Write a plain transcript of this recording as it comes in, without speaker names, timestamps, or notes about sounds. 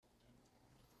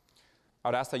I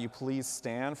would ask that you please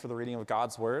stand for the reading of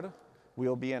God's Word. We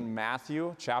will be in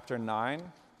Matthew chapter 9,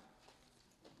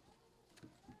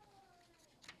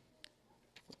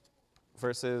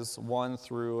 verses 1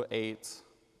 through 8.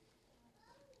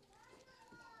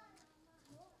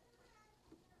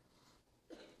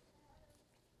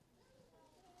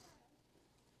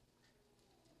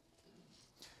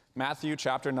 Matthew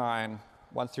chapter 9,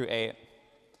 1 through 8.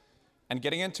 And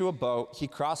getting into a boat, he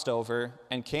crossed over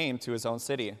and came to his own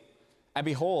city. And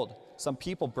behold, some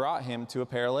people brought him to a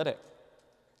paralytic,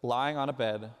 lying on a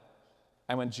bed.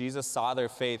 And when Jesus saw their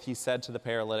faith, he said to the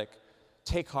paralytic,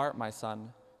 "Take heart, my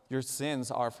son, your sins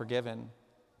are forgiven."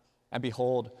 And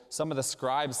behold, some of the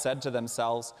scribes said to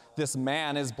themselves, "This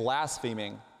man is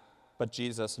blaspheming." But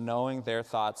Jesus, knowing their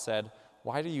thoughts, said,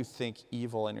 "Why do you think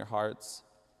evil in your hearts?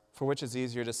 For which is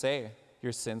easier to say,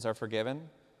 'Your sins are forgiven,'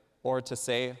 or to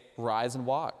say, 'Rise and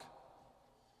walk'?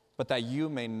 But that you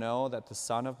may know that the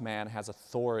Son of Man has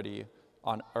authority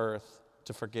on earth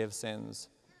to forgive sins."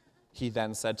 He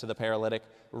then said to the paralytic,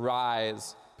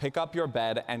 "Rise, pick up your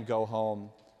bed and go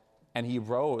home." And he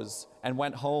rose and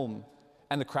went home.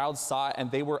 And the crowd saw it, and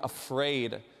they were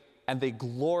afraid, and they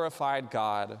glorified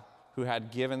God, who had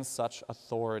given such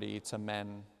authority to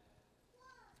men.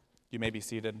 You may be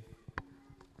seated.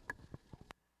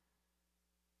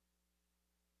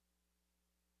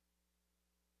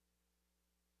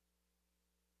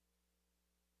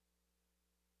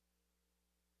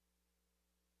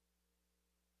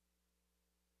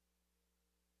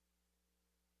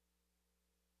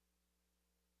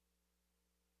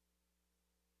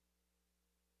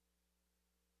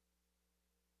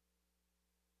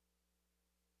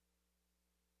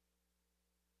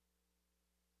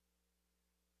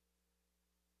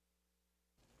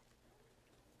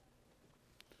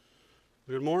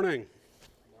 Good morning.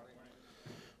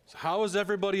 So how is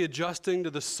everybody adjusting to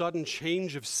the sudden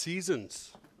change of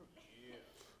seasons?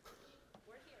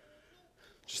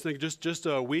 Just think, just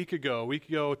a week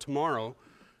ago tomorrow,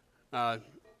 I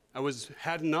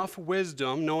had enough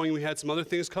wisdom, knowing we had some other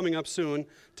things coming up soon,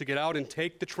 to get out and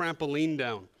take the trampoline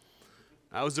down.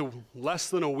 That was less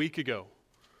than a week ago.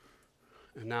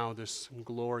 And now this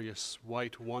glorious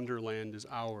white wonderland is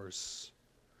ours.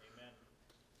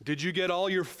 Did you get all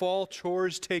your fall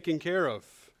chores taken care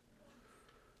of?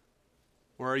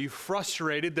 Or are you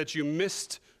frustrated that you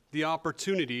missed the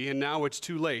opportunity and now it's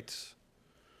too late?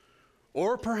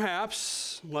 Or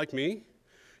perhaps, like me,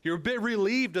 you're a bit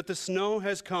relieved that the snow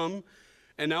has come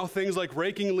and now things like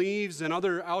raking leaves and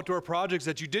other outdoor projects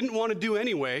that you didn't want to do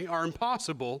anyway are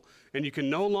impossible and you can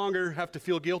no longer have to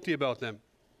feel guilty about them.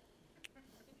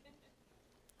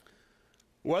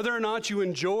 Whether or not you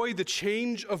enjoy the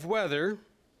change of weather,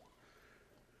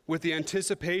 with the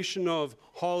anticipation of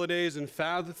holidays and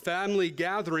family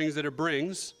gatherings that it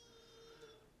brings,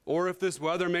 or if this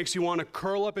weather makes you want to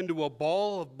curl up into a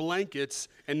ball of blankets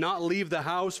and not leave the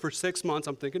house for 6 months,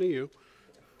 I'm thinking of you.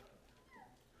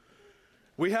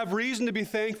 We have reason to be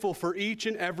thankful for each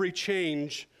and every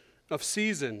change of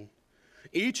season.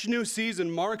 Each new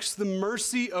season marks the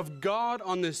mercy of God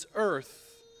on this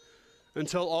earth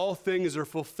until all things are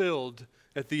fulfilled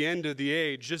at the end of the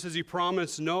age. Just as he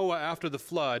promised Noah after the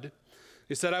flood,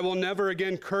 he said, "I will never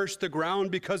again curse the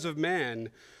ground because of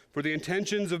man, for the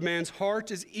intentions of man's heart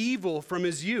is evil from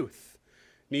his youth.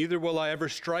 Neither will I ever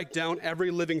strike down every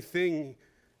living thing,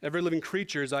 every living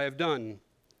creature as I have done.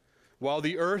 While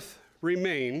the earth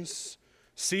remains,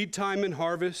 seed time and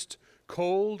harvest,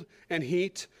 cold and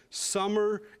heat,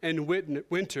 summer and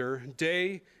winter,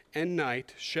 day and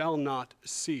night shall not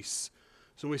cease."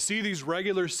 So when we see these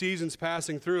regular seasons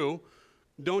passing through,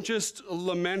 don't just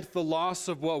lament the loss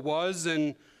of what was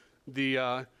and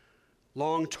the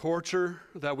long torture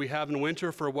that we have in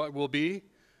winter for what will be,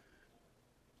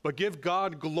 but give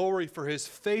God glory for his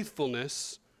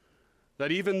faithfulness,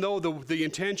 that even though the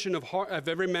intention of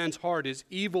every man's heart is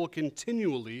evil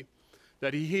continually,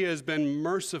 that he has been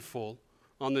merciful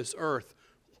on this earth,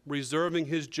 reserving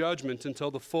his judgment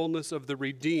until the fullness of the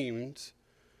redeemed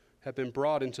have been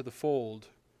brought into the fold.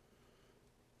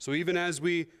 So even as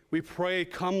we pray,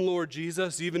 "Come, Lord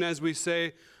Jesus," even as we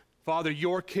say, "Father,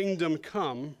 your kingdom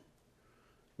come,"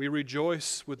 we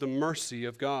rejoice with the mercy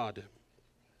of God.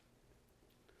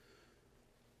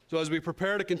 So as we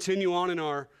prepare to continue on in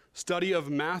our study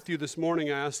of Matthew this morning,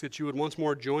 I ask that you would once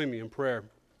more join me in prayer.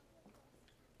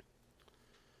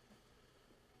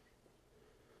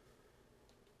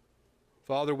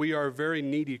 Father, we are very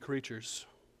needy creatures.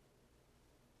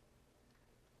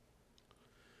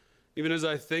 Even as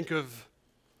I think of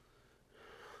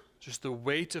just the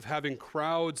weight of having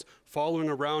crowds following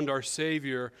around our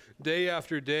Savior day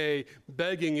after day,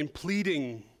 begging and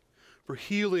pleading for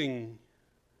healing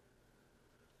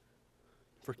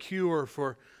for cure,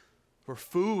 for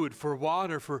food, for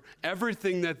water, for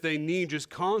everything that they need, just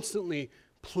constantly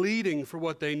pleading for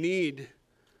what they need.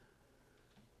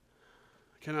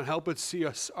 I cannot help but see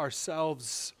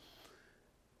ourselves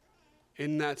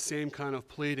in that same kind of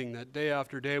pleading, that day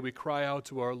after day we cry out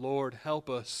to our Lord, help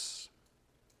us.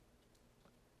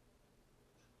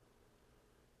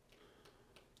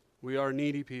 We are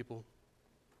needy people.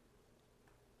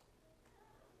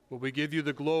 But we give you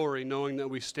the glory, knowing that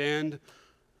we stand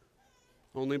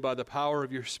only by the power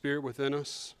of your Spirit within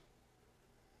us.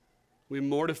 We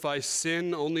mortify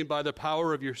sin only by the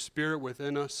power of your Spirit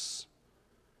within us.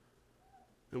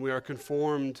 And we are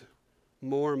conformed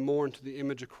more and more into the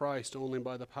image of Christ only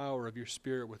by the power of your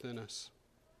Spirit within us.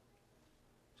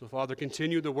 So, Father,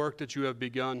 continue the work that you have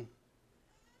begun.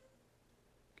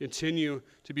 Continue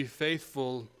to be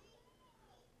faithful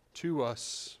to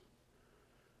us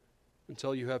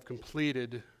until you have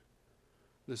completed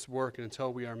this work and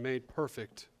until we are made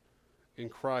perfect in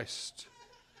Christ.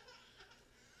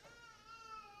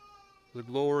 The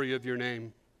glory of your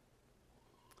name.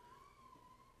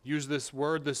 Use this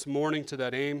word this morning to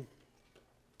that aim.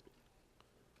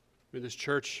 May this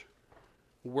church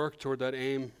work toward that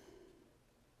aim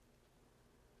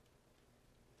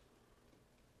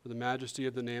for the majesty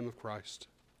of the name of Christ.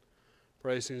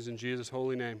 Praise things in Jesus'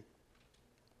 holy name.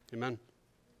 Amen.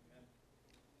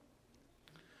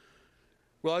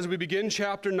 Well, as we begin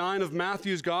chapter 9 of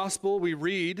Matthew's Gospel, we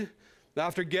read that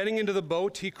after getting into the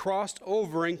boat, he crossed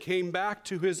over and came back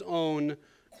to his own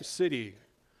city.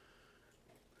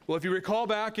 Well, if you recall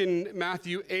back in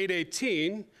Matthew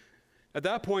 8:18, at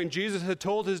that point, Jesus had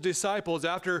told his disciples,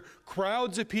 after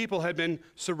crowds of people had been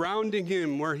surrounding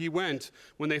him where he went,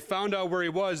 when they found out where he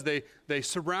was, they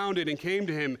surrounded and came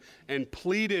to him and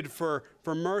pleaded for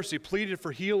mercy, pleaded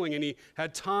for healing, and he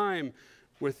had time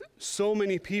with so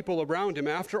many people around him.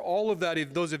 After all of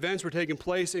that, those events were taking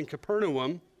place in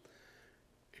Capernaum,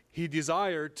 he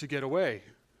desired to get away.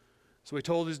 So he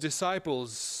told his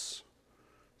disciples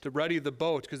to ready the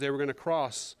boat because they were going to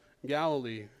cross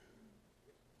Galilee.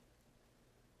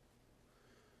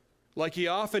 Like he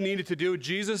often needed to do,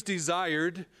 Jesus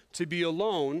desired to be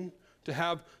alone, to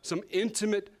have some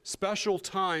intimate, special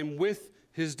time with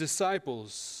his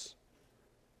disciples.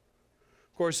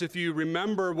 Of course, if you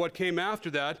remember what came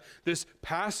after that, this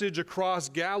passage across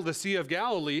the Sea of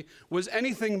Galilee was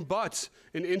anything but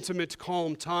an intimate,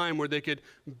 calm time where they could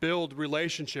build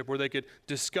relationship, where they could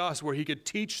discuss, where he could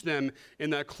teach them in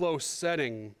that close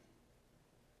setting.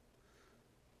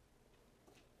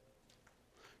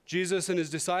 Jesus and his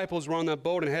disciples were on that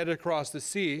boat and headed across the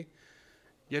sea,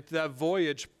 yet that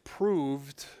voyage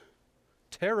proved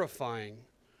terrifying.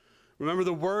 Remember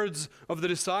the words of the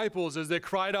disciples as they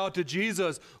cried out to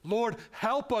Jesus, "Lord,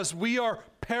 help us, we are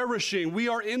perishing, we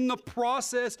are in the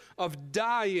process of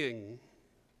dying."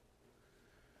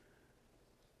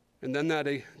 And then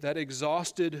that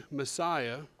exhausted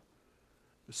Messiah,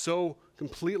 so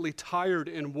completely tired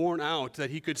and worn out that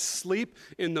he could sleep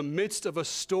in the midst of a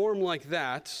storm like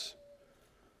that,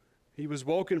 he was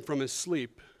woken from his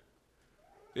sleep,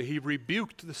 and he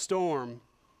rebuked the storm,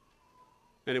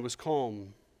 and it was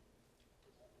calm.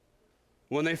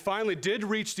 When they finally did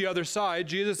reach the other side,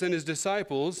 Jesus and his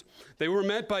disciples, they were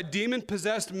met by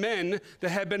demon-possessed men that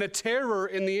had been a terror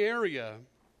in the area.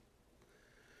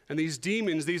 And these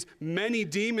demons, these many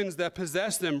demons that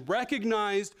possessed them,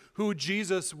 recognized who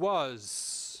Jesus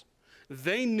was.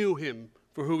 They knew him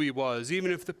for who he was,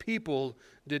 even if the people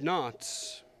did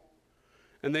not.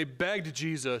 And they begged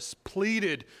Jesus,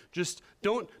 pleaded, just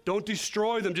don't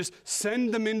destroy them, just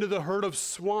send them into the herd of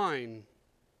swine.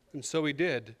 And so he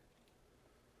did.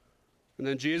 And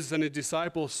then Jesus and his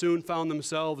disciples soon found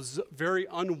themselves very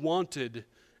unwanted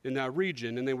in that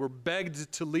region, and they were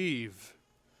begged to leave.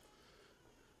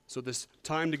 So this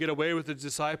time to get away with the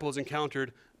disciples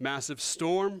encountered massive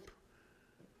storm,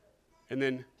 and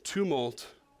then tumult,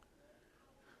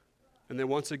 and then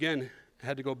once again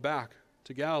had to go back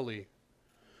to Galilee.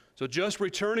 So just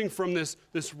returning from this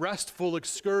restful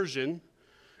excursion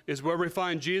is where we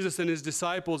find Jesus and his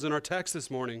disciples in our text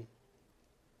this morning.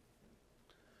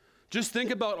 Just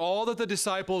think about all that the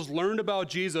disciples learned about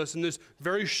Jesus in this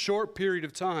very short period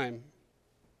of time.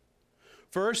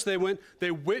 First, they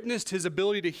witnessed his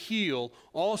ability to heal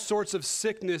all sorts of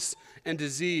sickness and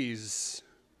disease.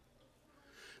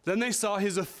 Then they saw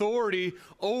his authority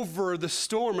over the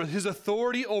storm, his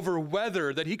authority over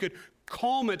weather, that he could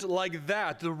calm it like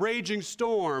that, the raging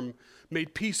storm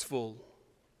made peaceful.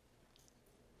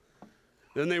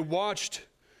 Then they watched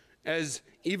as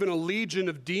even a legion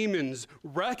of demons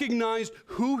recognized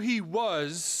who he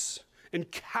was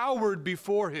and cowered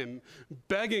before him,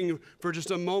 begging for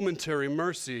just a momentary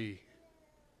mercy.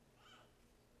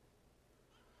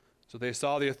 So they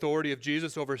saw the authority of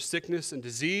Jesus over sickness and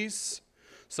disease,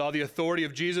 saw the authority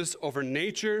of Jesus over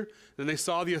nature, then they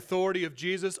saw the authority of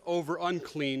Jesus over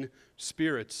unclean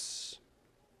spirits.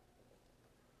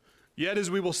 Yet,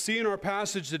 as we will see in our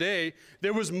passage today,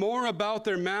 there was more about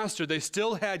their master they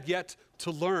still had yet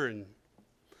to learn,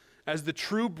 as the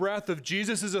true breadth of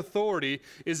Jesus' authority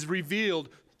is revealed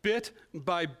bit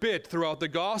by bit throughout the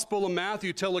Gospel of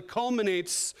Matthew till it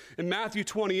culminates in Matthew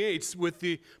 28 with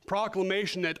the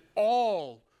proclamation that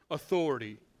all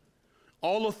authority,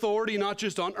 not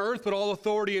just on earth, but all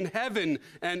authority in heaven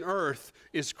and earth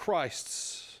is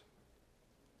Christ's.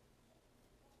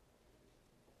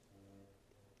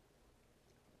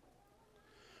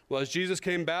 Well, as Jesus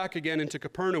came back again into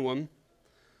Capernaum,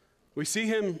 we see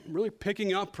him really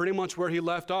picking up pretty much where he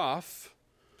left off.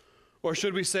 Or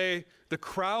should we say, the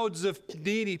crowds of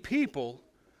needy people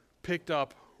picked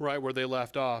up right where they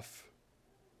left off.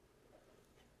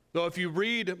 Though if you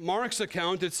read Mark's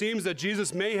account, it seems that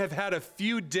Jesus may have had a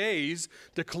few days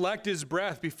to collect his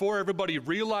breath before everybody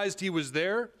realized he was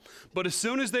there. But as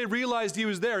soon as they realized he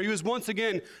was there, he was once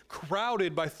again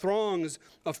crowded by throngs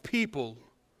of people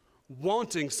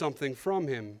wanting something from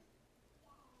him.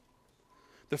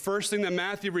 The first thing that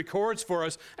Matthew records for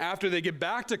us after they get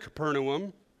back to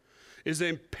Capernaum is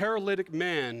a paralytic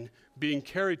man being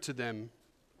carried to them,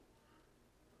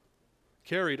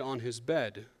 carried on his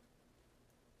bed.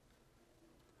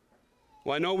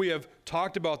 Well, I know we have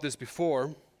talked about this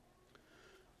before,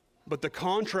 but the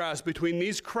contrast between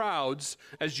these crowds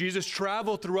as Jesus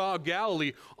traveled throughout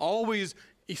Galilee, always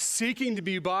seeking to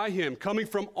be by him, coming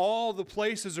from all the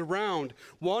places around,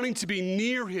 wanting to be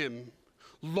near him,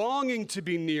 longing to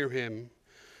be near him.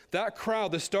 That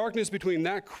crowd, the starkness between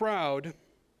that crowd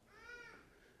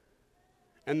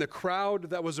and the crowd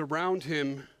that was around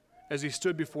him as he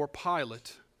stood before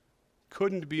Pilate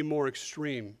couldn't be more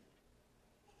extreme.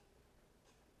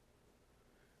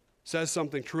 Says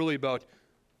something truly about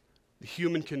the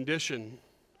human condition,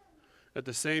 that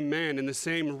the same man in the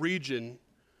same region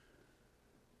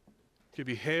could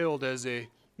be hailed as a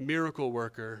miracle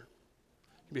worker,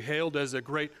 could be hailed as a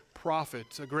great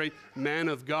prophet, a great man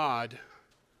of God,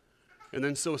 and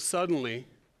then so suddenly,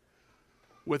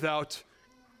 without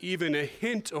even a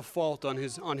hint of fault on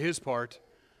his part,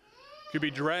 could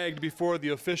be dragged before the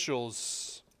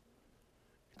officials,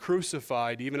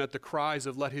 crucified even at the cries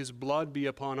of "Let his blood be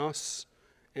upon us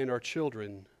and our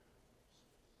children."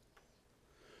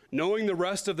 Knowing the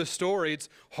rest of the story, it's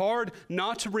hard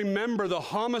not to remember the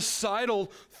homicidal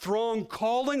throng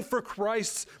calling for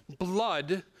Christ's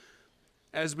blood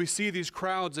as we see these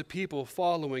crowds of people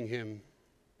following him.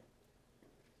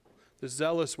 The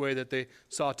zealous way that they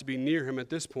sought to be near him at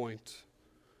this point.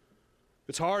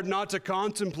 It's hard not to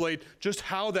contemplate just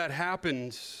how that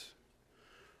happened.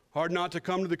 Hard not to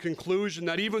come to the conclusion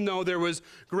that even though there was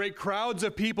great crowds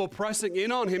of people pressing in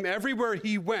on him everywhere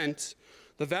he went,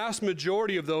 the vast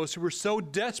majority of those who were so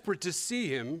desperate to see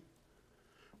him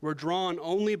were drawn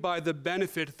only by the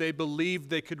benefit they believed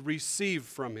they could receive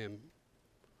from him,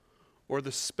 or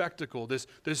the spectacle,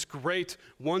 this great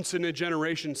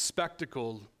once-in-a-generation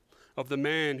spectacle of the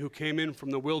man who came in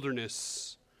from the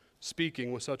wilderness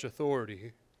speaking with such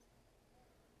authority.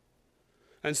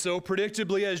 And so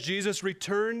predictably, as Jesus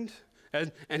returned,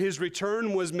 and his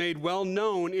return was made well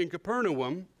known in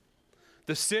Capernaum,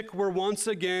 the sick were once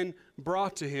again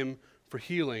brought to him for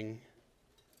healing.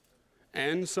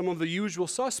 And some of the usual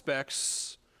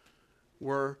suspects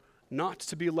were not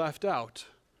to be left out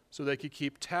so they could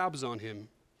keep tabs on him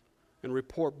and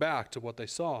report back to what they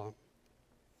saw.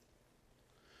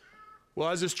 Well,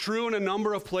 as is true in a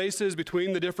number of places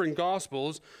between the different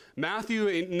Gospels, Matthew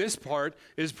in this part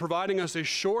is providing us a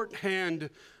shorthand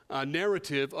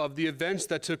narrative of the events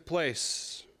that took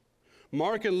place.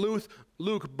 Mark and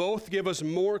Luke both give us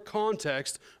more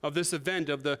context of this event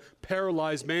of the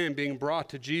paralyzed man being brought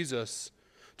to Jesus.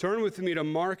 Turn with me to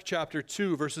Mark chapter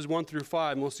 2, verses 1 through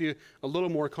 5, and we'll see a little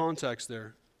more context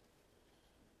there.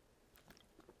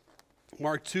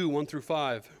 Mark 2, 1 through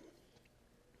 5.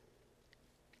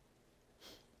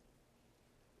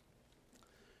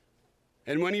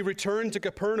 And when he returned to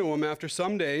Capernaum after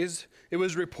some days, it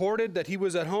was reported that he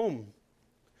was at home.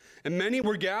 And many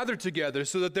were gathered together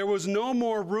so that there was no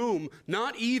more room,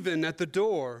 not even at the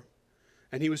door.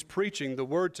 And he was preaching the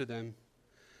word to them.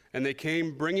 And they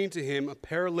came bringing to him a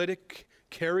paralytic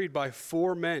carried by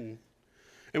 4 men.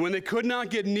 And when they could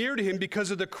not get near to him because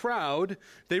of the crowd,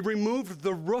 they removed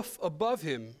the roof above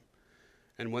him.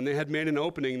 And when they had made an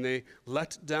opening, they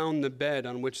let down the bed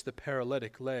on which the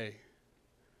paralytic lay.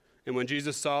 And when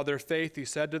Jesus saw their faith, he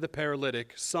said to the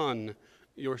paralytic, "Son,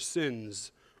 your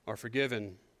sins are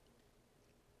forgiven."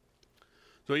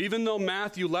 So even though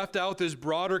Matthew left out this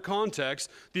broader context,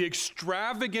 the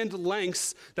extravagant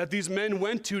lengths that these men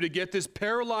went to get this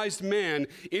paralyzed man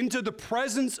into the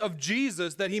presence of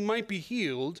Jesus that he might be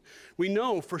healed, we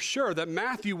know for sure that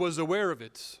Matthew was aware of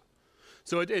it.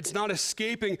 So it's not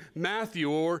escaping Matthew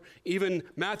or even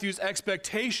Matthew's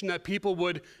expectation that people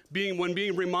would, when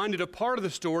being reminded of part of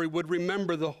the story, would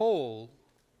remember the whole.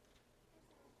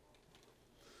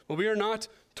 Well, we are not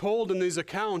told in these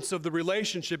accounts of the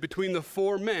relationship between the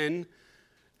four men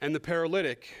and the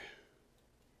paralytic.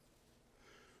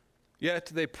 Yet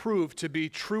they proved to be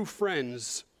true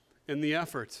friends in the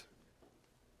effort.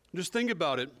 Just think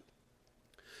about it.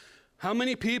 How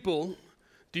many people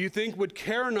do you think would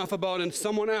care enough about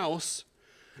someone else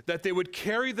that they would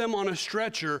carry them on a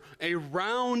stretcher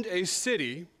around a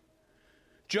city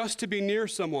just to be near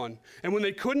someone? And when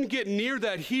they couldn't get near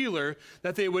that healer,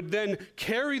 that they would then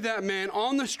carry that man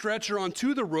on the stretcher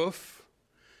onto the roof,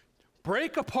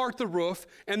 break apart the roof,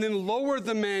 and then lower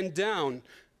the man down.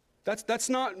 That's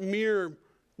not mere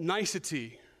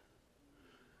nicety.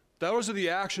 Those are the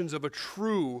actions of a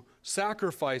true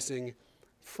sacrificing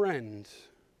friend.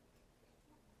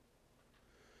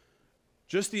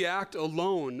 Just the act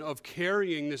alone of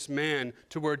carrying this man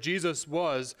to where Jesus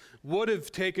was would have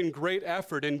taken great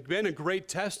effort and been a great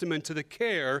testament to the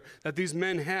care that these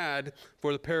men had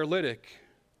for the paralytic.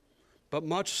 But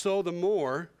much so the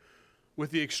more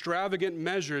with the extravagant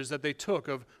measures that they took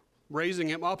of raising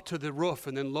him up to the roof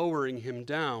and then lowering him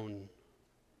down.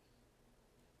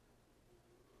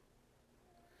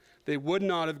 They would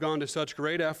not have gone to such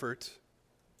great effort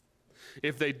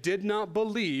if they did not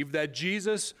believe that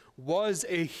Jesus was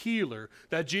a healer,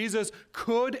 that Jesus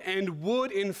could and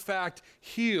would in fact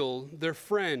heal their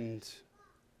friend.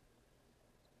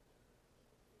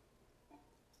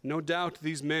 No doubt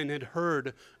these men had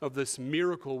heard of this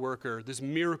miracle worker, this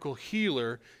miracle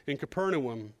healer in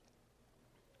Capernaum.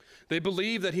 They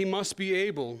believed that he must be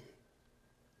able.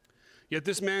 Yet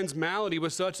this man's malady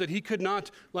was such that he could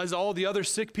not, as all the other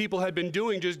sick people had been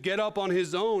doing, just get up on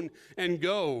his own and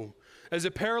go. As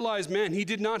a paralyzed man, he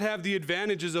did not have the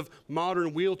advantages of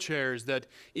modern wheelchairs, that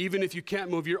even if you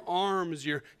can't move your arms,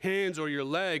 your hands, or your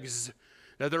legs,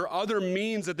 that there are other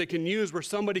means that they can use where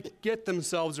somebody can get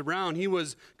themselves around. He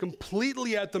was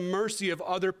completely at the mercy of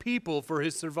other people for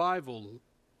his survival.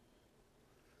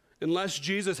 Unless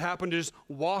Jesus happened to just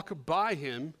walk by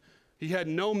him, he had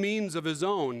no means of his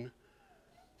own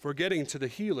for getting to the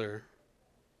healer.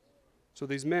 So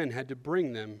these men had to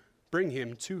bring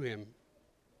him to him.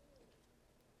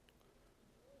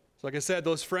 Like I said,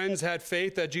 those friends had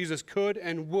faith that Jesus could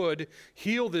and would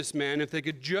heal this man if they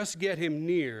could just get him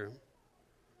near.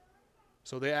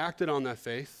 So they acted on that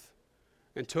faith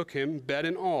and took him, bed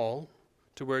and all,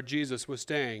 to where Jesus was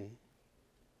staying.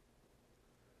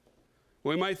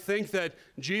 We might think that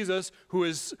Jesus, who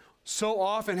is so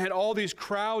often had all these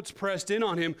crowds pressed in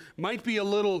on him, might be a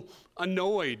little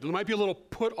annoyed, might be a little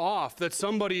put off that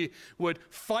somebody would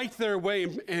fight their way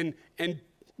and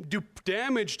do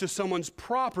damage to someone's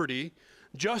property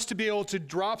just to be able to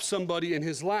drop somebody in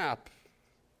his lap.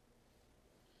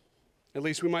 At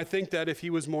least we might think that if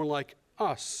he was more like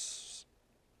us.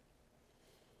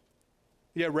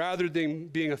 Yet rather than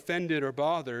being offended or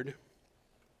bothered,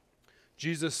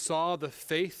 Jesus saw the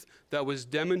faith that was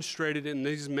demonstrated in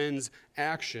these men's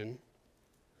action,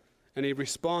 and he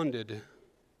responded.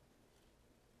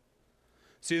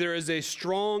 See, there is a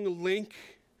strong link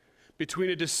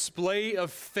between a display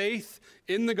of faith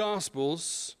in the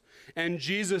Gospels and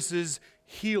Jesus'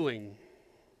 healing.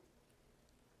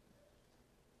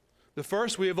 The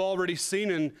first we have already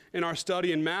seen in our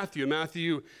study in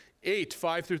Matthew 8,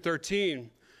 5 through 13.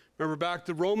 Remember back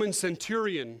the Roman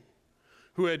centurion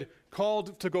who had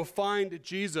called to go find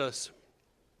Jesus,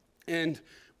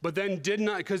 but then did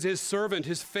not, because his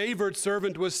favored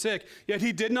servant was sick, yet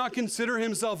he did not consider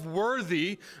himself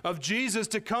worthy of Jesus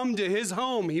to come to his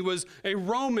home. He was a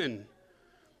Roman.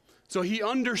 So he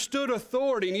understood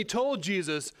authority, and he told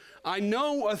Jesus, I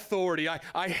know authority.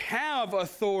 I have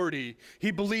authority.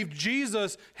 He believed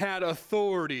Jesus had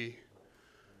authority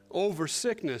over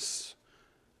sickness.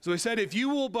 So he said, if you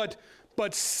will but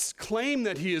claim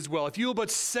that he is well, if you will but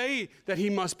say that he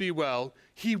must be well,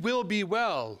 he will be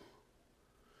well.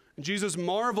 Jesus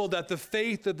marveled at the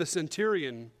faith of the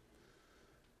centurion,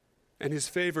 and his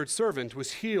favored servant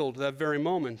was healed that very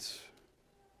moment.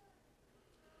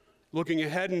 Looking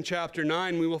ahead in chapter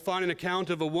 9, we will find an account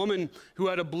of a woman who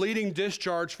had a bleeding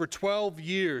discharge for 12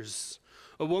 years,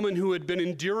 a woman who had been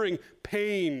enduring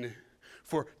pain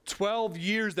for 12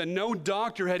 years that no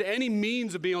doctor had any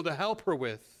means of being able to help her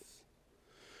with.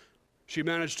 She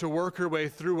managed to work her way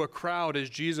through a crowd as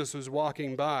Jesus was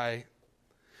walking by,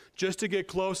 just to get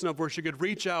close enough where she could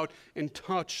reach out and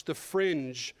touch the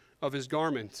fringe of his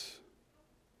garment.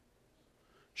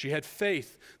 She had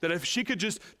faith that if she could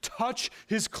just touch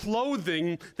his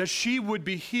clothing, that she would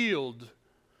be healed.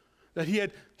 That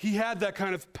he had that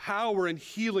kind of power and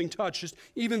healing touch, just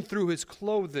even through his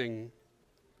clothing.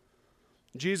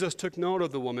 Jesus took note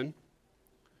of the woman,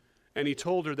 and he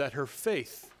told her that her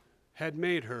faith had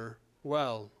made her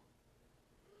well.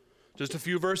 Just a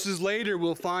few verses later,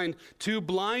 we'll find two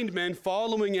blind men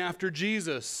following after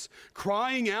Jesus,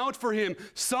 crying out for him,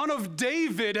 "Son of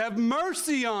David, have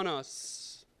mercy on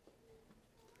us."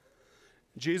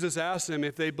 Jesus asked them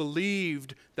if they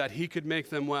believed that he could make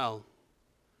them well.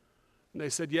 And they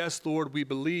said, "Yes, Lord, we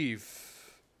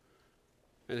believe."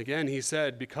 And again, he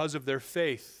said, because of their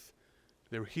faith,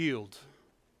 they're healed.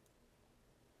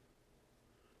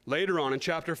 Later on in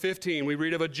chapter 15, we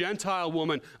read of a Gentile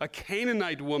woman, a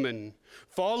Canaanite woman,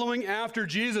 following after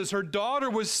Jesus. Her daughter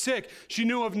was sick. She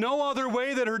knew of no other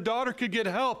way that her daughter could get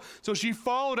help, so she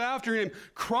followed after him,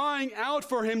 crying out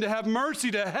for him to have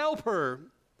mercy, to help her.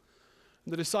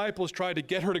 The disciples tried to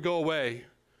get her to go away,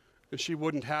 and she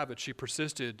wouldn't have it. She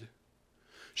persisted.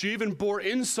 She even bore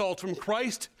insult from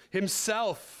Christ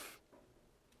himself.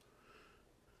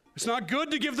 It's not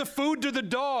good to give the food to the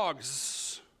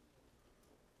dogs.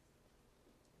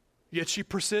 Yet she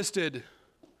persisted.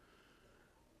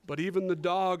 But even the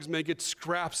dogs may get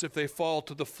scraps if they fall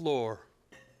to the floor.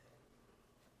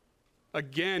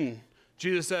 Again,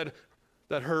 Jesus said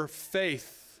that her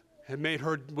faith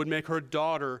would make her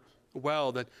daughter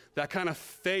well, that kind of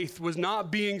faith was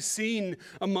not being seen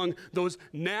among those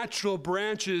natural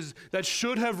branches that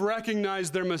should have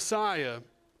recognized their Messiah.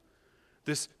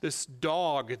 This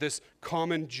dog, this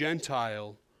common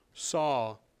Gentile,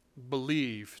 saw,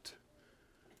 believed,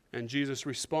 and Jesus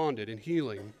responded in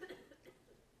healing.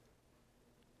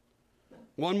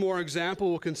 One more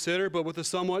example we'll consider, but with a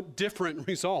somewhat different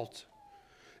result.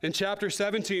 In chapter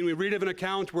 17, we read of an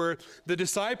account where the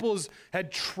disciples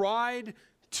had tried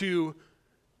to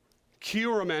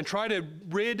cure a man, try to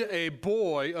rid a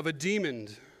boy of a demon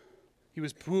who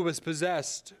was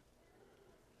possessed.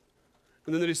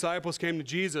 And then the disciples came to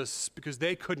Jesus because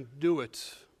they couldn't do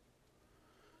it.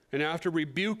 And after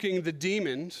rebuking the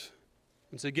demon,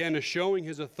 once again showing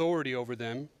his authority over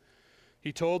them,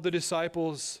 he told the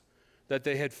disciples that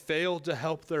they had failed to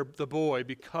help the boy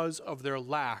because of their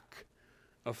lack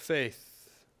of faith.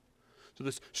 So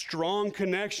this strong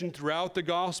connection throughout the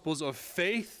Gospels of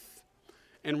faith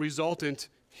and resultant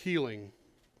healing.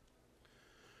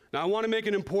 Now I want to make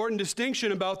an important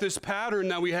distinction about this pattern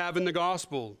that we have in the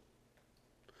Gospel.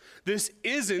 This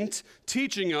isn't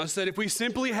teaching us that if we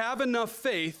simply have enough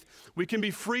faith, we can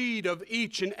be freed of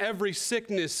each and every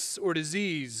sickness or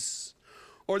disease,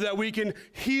 or that we can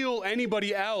heal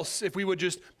anybody else if we would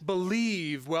just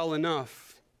believe well enough.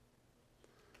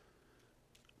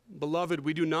 Beloved,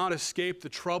 we do not escape the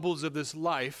troubles of this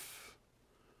life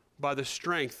by the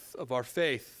strength of our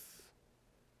faith.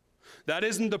 That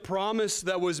isn't the promise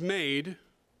that was made,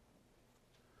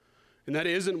 and that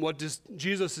isn't what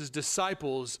Jesus'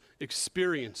 disciples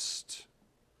experienced.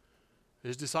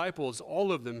 His disciples,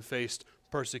 all of them faced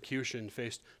persecution,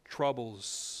 faced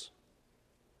troubles.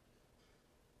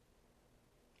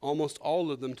 Almost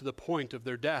all of them to the point of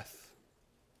their death.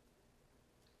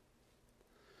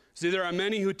 See, there are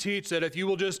many who teach that if you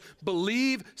will just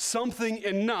believe something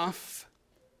enough,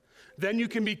 then you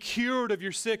can be cured of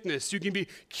your sickness. You can be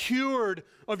cured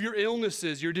of your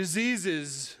illnesses, your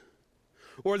diseases,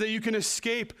 or that you can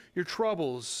escape your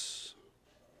troubles.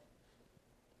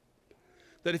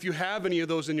 That if you have any of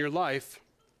those in your life,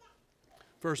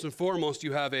 first and foremost,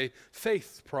 you have a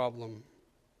faith problem.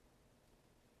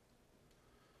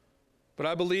 But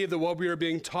I believe that what we are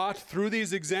being taught through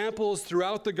these examples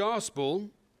throughout the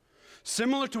gospel,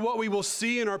 similar to what we will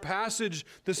see in our passage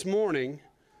this morning,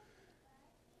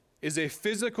 is a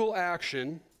physical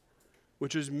action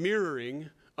which is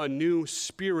mirroring a new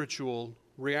spiritual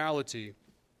reality.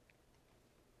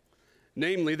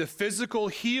 Namely, the physical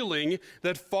healing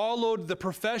that followed the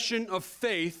profession of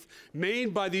faith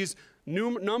made by these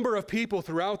number of people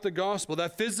throughout the gospel.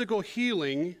 That physical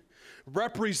healing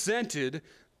represented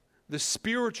the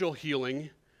spiritual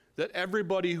healing that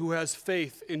everybody who has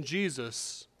faith in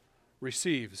Jesus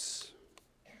receives.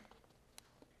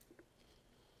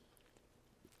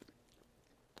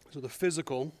 So the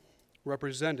physical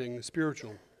representing the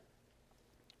spiritual.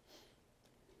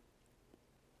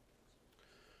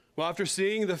 Well, after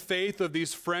seeing the faith of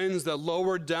these friends that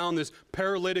lowered down this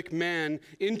paralytic man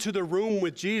into the room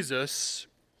with Jesus,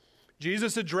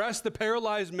 Jesus addressed the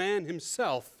paralyzed man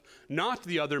himself, not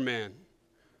the other man.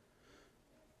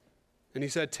 And he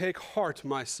said, "Take heart,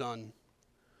 my son.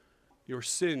 Your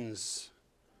sins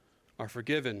are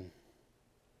forgiven."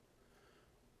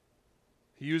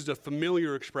 He used a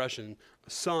familiar expression,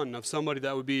 a son of somebody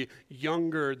that would be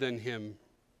younger than him.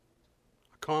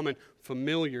 A common,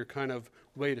 familiar kind of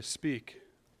way to speak.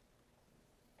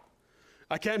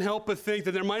 I can't help but think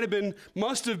that there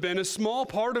must have been a small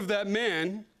part of that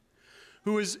man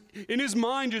who is in his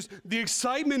mind just the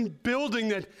excitement building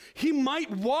that he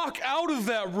might walk out of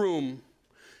that room.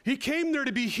 He came there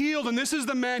to be healed, and this is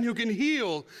the man who can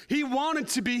heal. He wanted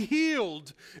to be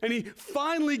healed, and he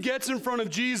finally gets in front of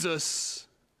Jesus.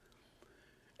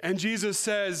 And Jesus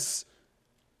says,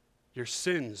 "Your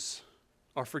sins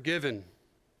are forgiven."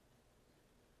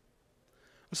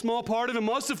 A small part of him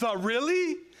must have thought,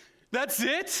 "Really? That's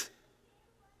it?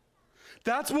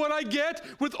 That's what I get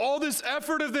with all this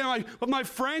effort of my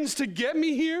friends to get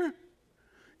me here?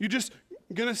 You're just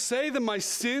going to say that my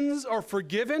sins are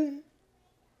forgiven?"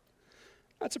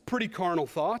 That's a pretty carnal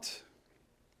thought.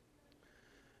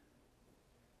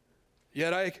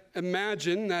 Yet I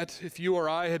imagine that if you or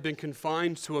I had been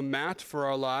confined to a mat for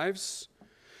our lives,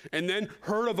 and then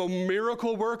heard of a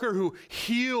miracle worker who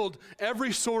healed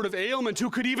every sort of ailment,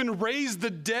 who could even raise the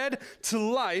dead to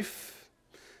life,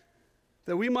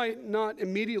 that we might not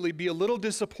immediately be a little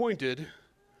disappointed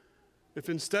if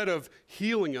instead of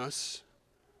healing us,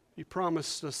 he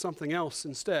promised us something else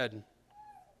instead.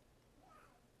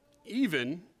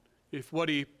 Even if what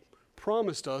he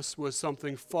promised us was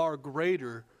something far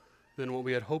greater than what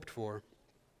we had hoped for.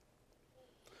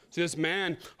 See, this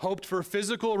man hoped for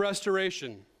physical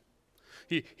restoration.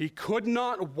 He could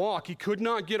not walk. He could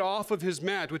not get off of his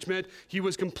mat, which meant he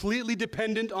was completely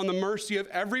dependent on the mercy of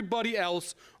everybody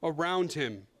else around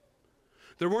him.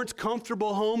 There weren't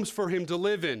comfortable homes for him to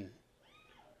live in.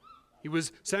 He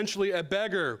was essentially a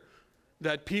beggar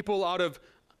that people out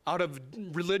of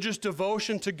religious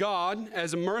devotion to God,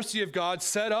 as a mercy of God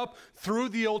set up through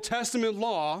the Old Testament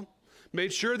law,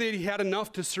 made sure that he had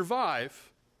enough to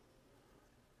survive.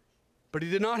 But he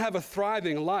did not have a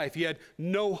thriving life. He had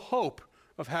no hope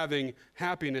of having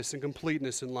happiness and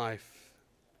completeness in life.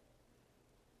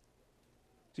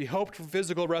 He hoped for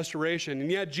physical restoration, and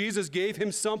yet Jesus gave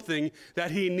him something that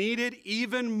he needed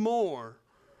even more,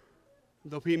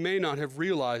 though he may not have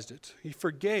realized it. He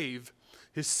forgave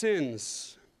his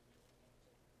sins.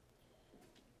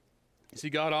 You see,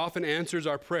 God often answers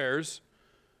our prayers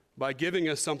by giving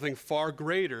us something far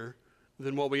greater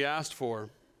than what we asked for,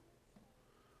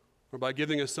 or by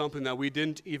giving us something that we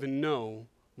didn't even know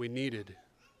we needed.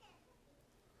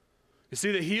 You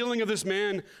see, the healing of this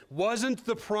man wasn't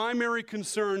the primary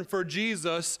concern for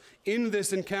Jesus in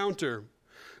this encounter.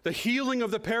 The healing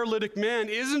of the paralytic man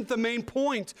isn't the main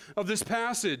point of this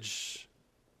passage.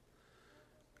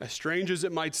 As strange as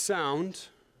it might sound,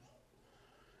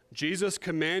 Jesus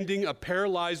commanding a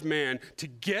paralyzed man to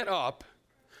get up,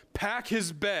 pack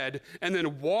his bed, and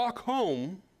then walk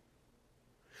home,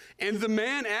 and the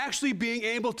man actually being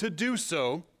able to do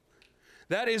so,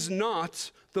 that is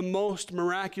not the most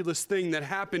miraculous thing that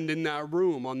happened in that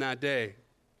room on that day.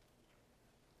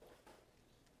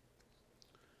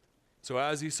 So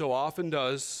as he so often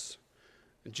does,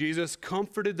 Jesus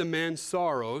comforted the man's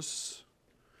sorrows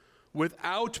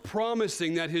without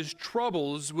promising that his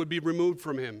troubles would be removed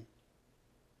from him.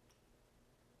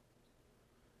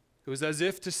 It was as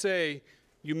if to say,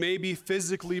 you may be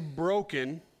physically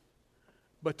broken,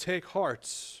 but take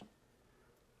heart.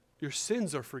 Your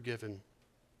sins are forgiven.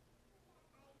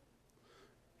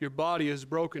 Your body is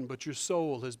broken, but your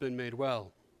soul has been made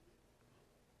well.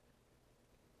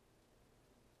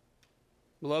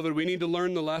 Beloved, we need to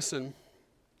learn the lesson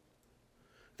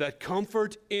that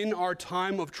comfort in our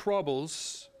time of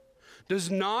troubles does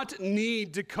not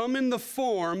need to come in the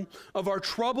form of our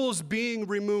troubles being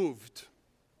removed.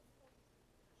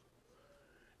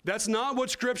 That's not what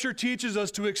Scripture teaches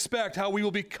us to expect, how we will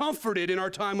be comforted in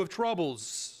our time of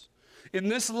troubles. In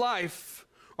this life,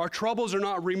 our troubles are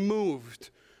not removed.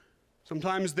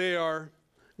 Sometimes they are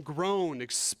grown,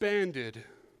 expanded.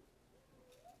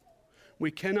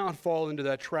 We cannot fall into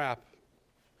that trap.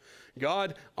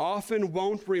 God often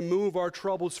won't remove our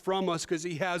troubles from us because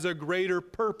He has a greater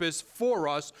purpose for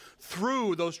us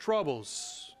through those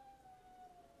troubles.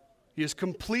 He is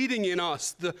completing in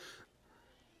us the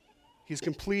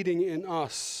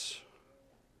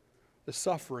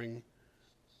suffering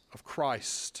of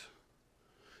Christ.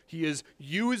 He is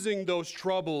using those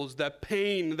troubles, that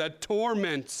pain, that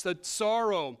torment, that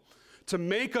sorrow, to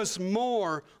make us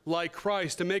more like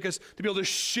Christ, to make us to be able to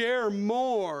share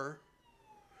more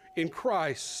in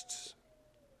Christ.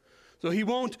 So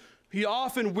he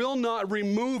often will not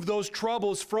remove those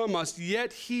troubles from us,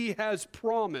 yet he has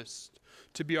promised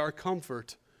to be our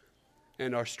comfort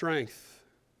and our strength.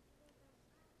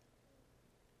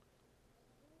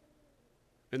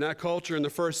 In that culture in the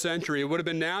first century, it would have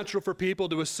been natural for people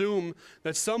to assume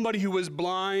that somebody who was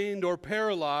blind or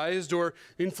paralyzed or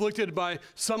inflicted by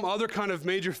some other kind of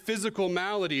major physical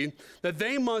malady, that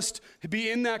they must be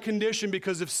in that condition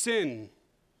because of sin.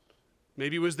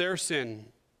 Maybe it was their sin.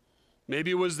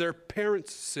 Maybe it was their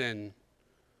parents' sin.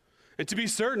 And to be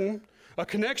certain, a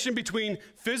connection between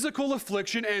physical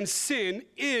affliction and sin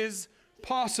is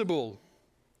possible.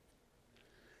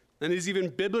 And is even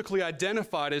biblically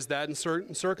identified as that in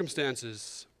certain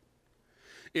circumstances.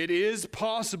 It is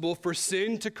possible for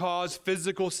sin to cause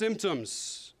physical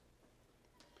symptoms.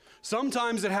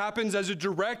 Sometimes it happens as a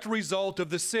direct result of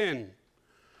the sin.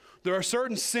 There are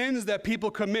certain sins that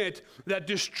people commit that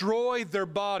destroy their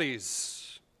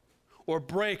bodies or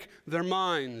break their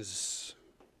minds.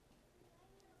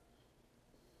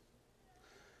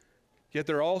 Yet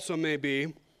there also may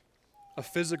be a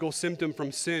physical symptom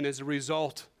from sin as a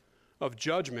result of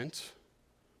judgment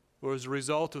or as a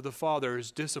result of the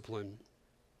Father's discipline.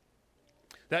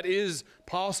 That is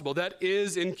possible. That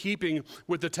is in keeping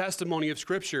with the testimony of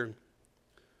Scripture.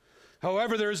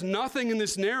 However, there is nothing in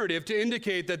this narrative to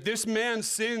indicate that this man's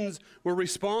sins were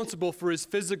responsible for his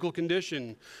physical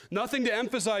condition. Nothing to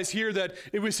emphasize here that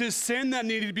it was his sin that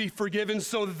needed to be forgiven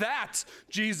so that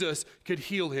Jesus could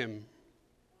heal him.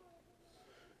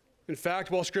 In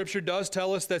fact, while Scripture does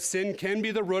tell us that sin can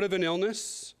be the root of an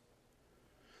illness,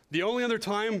 the only other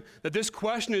time that this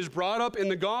question is brought up in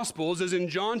the Gospels is in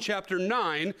John chapter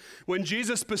 9, when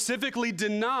Jesus specifically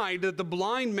denied that the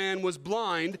blind man was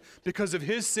blind because of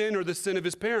his sin or the sin of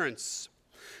his parents.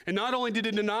 And not only did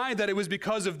he deny that it was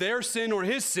because of their sin or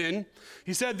his sin,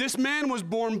 he said this man was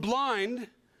born blind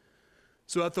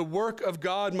so that the work of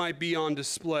God might be on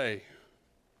display.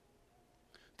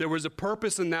 There was a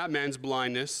purpose in that man's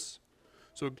blindness,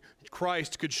 so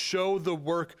Christ could show the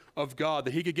work of God,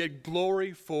 that he could get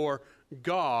glory for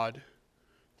God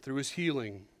through his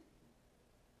healing.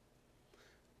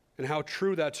 And how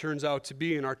true that turns out to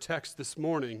be in our text this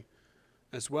morning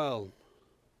as well.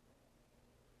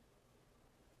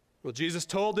 Well, Jesus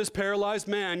told this paralyzed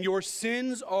man, "Your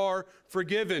sins are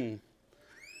forgiven."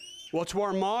 Well, to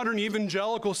our modern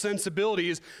evangelical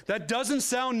sensibilities, that doesn't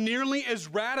sound nearly as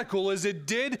radical as it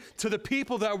did to the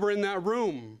people that were in that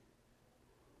room.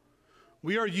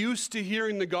 We are used to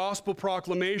hearing the gospel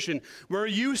proclamation. We're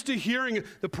used to hearing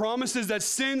the promises that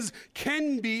sins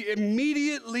can be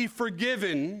immediately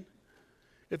forgiven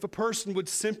if a person would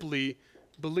simply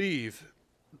believe.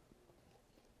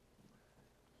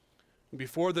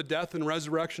 Before the death and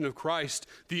resurrection of Christ,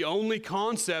 the only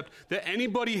concept that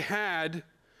anybody had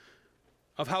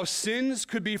of how sins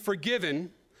could be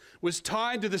forgiven was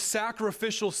tied to the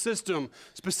sacrificial system,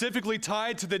 specifically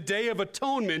tied to the Day of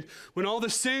Atonement, when all the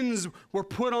sins were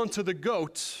put onto the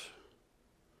goat.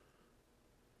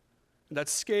 That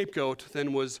scapegoat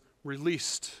then was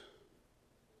released.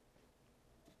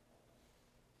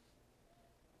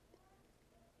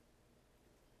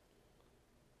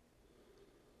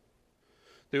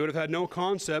 They would have had no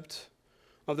concept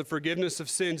of the forgiveness of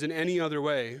sins in any other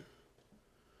way,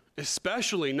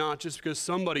 especially not just because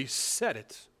somebody said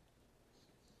it.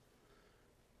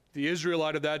 The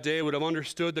Israelite of that day would have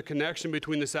understood the connection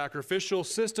between the sacrificial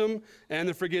system and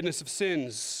the forgiveness of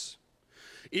sins.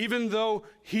 Even though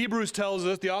Hebrews tells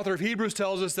us, the author of Hebrews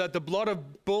tells us that the blood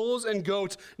of bulls and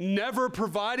goats never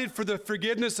provided for the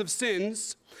forgiveness of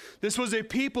sins, this was a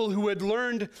people who had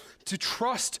learned to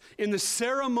trust in the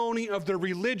ceremony of their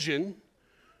religion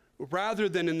rather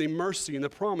than in the mercy and the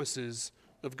promises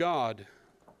of God.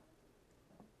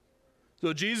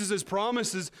 So Jesus'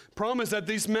 promise that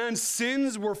this man's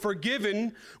sins were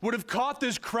forgiven would have caught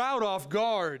this crowd off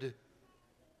guard.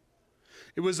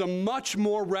 It was a much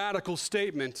more radical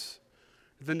statement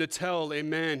than to tell a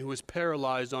man who was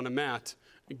paralyzed on a mat,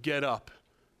 get up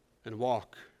and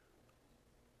walk.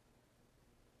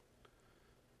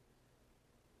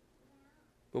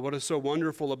 But what is so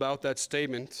wonderful about that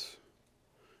statement,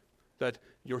 that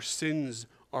your sins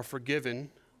are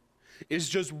forgiven, is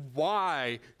just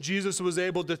why Jesus was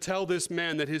able to tell this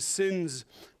man that his sins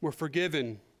were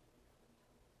forgiven.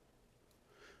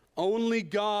 Only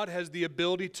God has the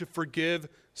ability to forgive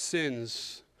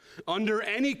sins. Under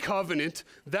any covenant,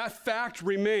 that fact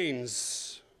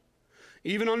remains.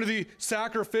 Even under the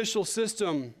sacrificial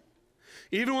system,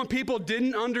 Even when people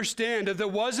didn't understand that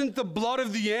it wasn't the blood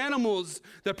of the animals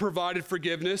that provided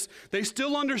forgiveness, they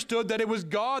still understood that it was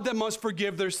God that must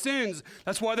forgive their sins.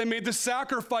 That's why they made the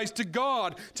sacrifice to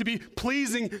God, to be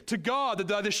pleasing to God, that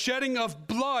by the shedding of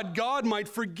blood, God might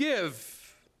forgive.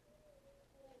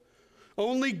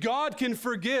 Only God can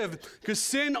forgive, because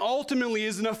sin ultimately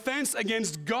is an offense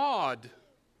against God.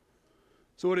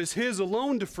 So it is His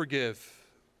alone to forgive.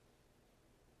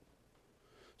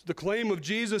 The claim of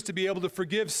Jesus to be able to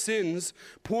forgive sins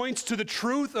points to the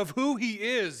truth of who He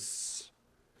is.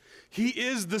 He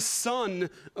is the Son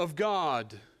of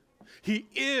God. He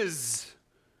is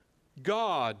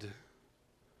God.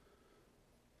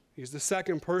 He's the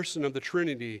second person of the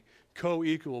Trinity,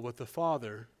 co-equal with the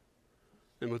Father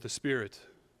and with the Spirit.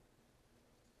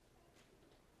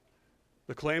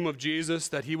 The claim of Jesus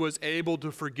that He was able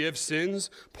to forgive sins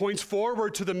points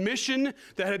forward to the mission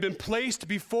that had been placed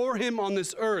before Him on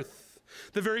this earth,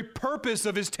 the very purpose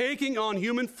of His taking on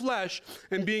human flesh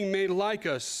and being made like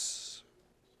us.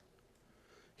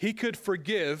 He could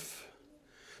forgive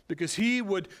because He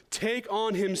would take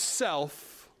on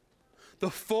Himself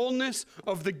the fullness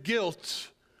of the guilt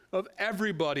of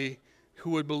everybody who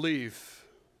would believe.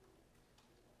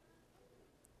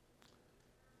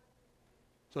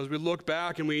 So as we look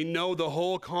back and we know the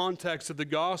whole context of the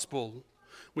gospel,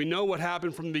 we know what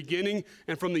happened from the beginning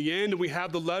and from the end, and we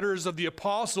have the letters of the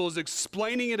apostles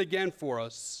explaining it again for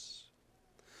us.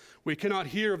 We cannot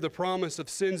hear of the promise of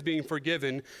sins being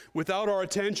forgiven without our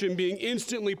attention being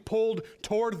instantly pulled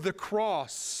toward the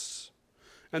cross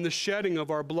and the shedding of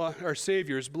our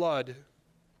Savior's blood.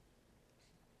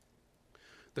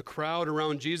 The crowd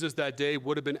around Jesus that day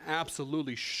would have been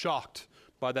absolutely shocked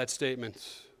by that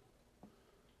statement.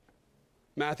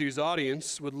 Matthew's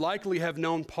audience would likely have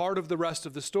known part of the rest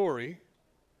of the story,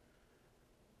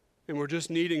 and we're just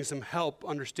needing some help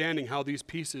understanding how these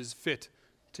pieces fit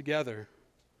together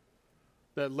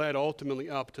that led ultimately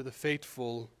up to the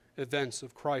fateful events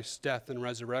of Christ's death and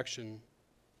resurrection.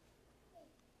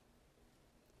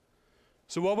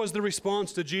 So what was the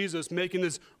response to Jesus making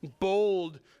this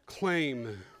bold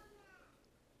claim?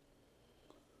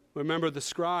 Remember the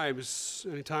scribes,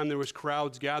 anytime there was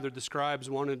crowds gathered, the scribes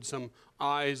wanted some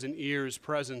eyes and ears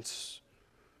present,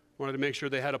 wanted to make sure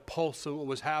they had a pulse of what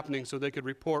was happening so they could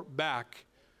report back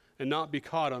and not be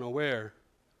caught unaware.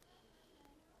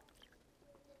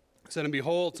 It said, and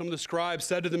behold, some of the scribes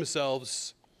said to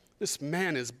themselves, this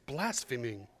man is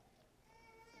blaspheming.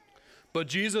 But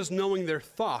Jesus, knowing their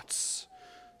thoughts,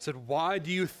 said, why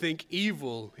do you think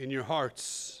evil in your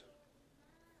hearts?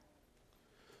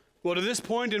 Well, to this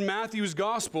point in Matthew's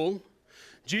gospel,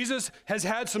 Jesus has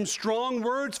had some strong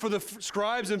words for the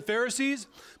scribes and Pharisees,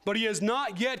 but He has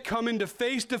not yet come into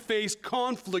face-to-face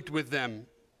conflict with them.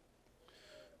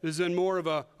 This is in more of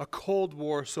a cold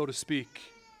war, so to speak.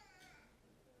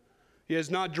 He has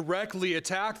not directly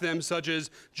attacked them, such as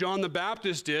John the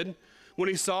Baptist did when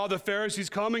he saw the Pharisees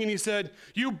coming and he said,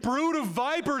 you brood of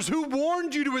vipers, who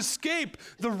warned you to escape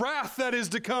the wrath that is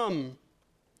to come?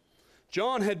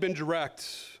 John had been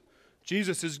direct.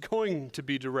 Jesus is going to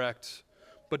be direct.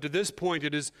 But to this point,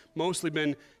 it has mostly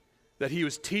been that He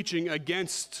was teaching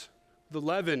against the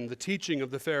leaven, the teaching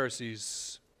of the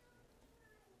Pharisees.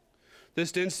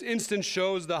 This instance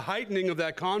shows the heightening of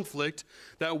that conflict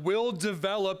that will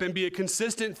develop and be a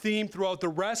consistent theme throughout the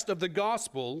rest of the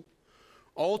gospel,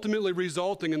 ultimately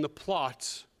resulting in the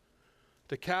plot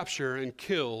to capture and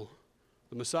kill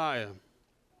the Messiah.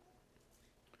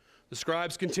 The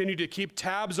scribes continue to keep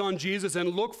tabs on Jesus and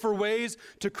look for ways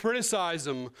to criticize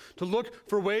Him, to look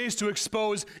for ways to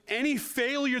expose any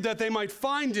failure that they might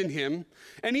find in Him,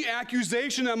 any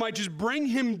accusation that might just bring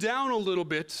Him down a little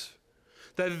bit,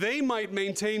 that they might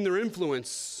maintain their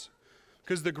influence.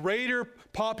 Because the greater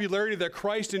popularity that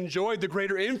Christ enjoyed, the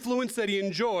greater influence that He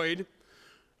enjoyed,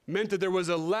 meant that there was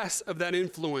a less of that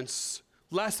influence,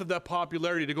 less of that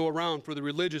popularity to go around for the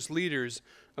religious leaders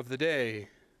of the day.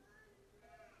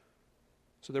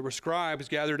 So there were scribes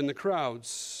gathered in the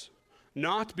crowds,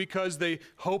 not because they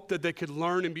hoped that they could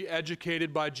learn and be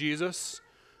educated by Jesus,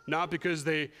 not because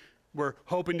they were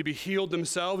hoping to be healed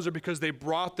themselves or because they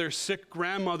brought their sick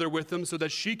grandmother with them so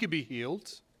that she could be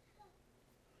healed.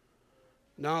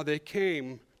 No, they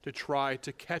came to try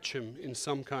to catch Him in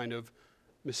some kind of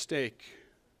mistake.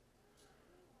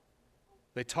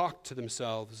 They talked to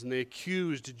themselves and they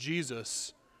accused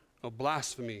Jesus of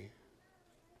blasphemy.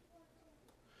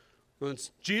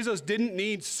 Jesus didn't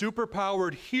need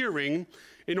superpowered hearing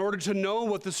in order to know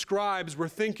what the scribes were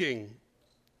thinking.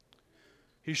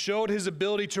 He showed His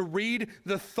ability to read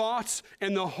the thoughts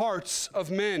and the hearts of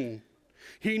men.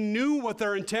 He knew what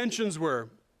their intentions were.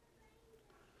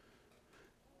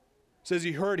 says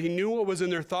he heard, he knew what was in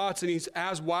their thoughts, and he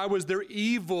asked, why was there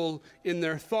evil in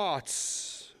their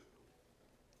thoughts?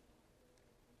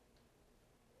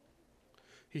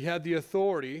 He had the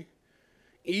authority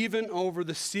even over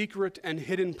the secret and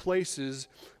hidden places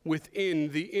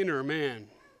within the inner man.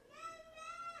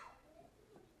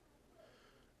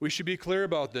 We should be clear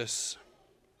about this.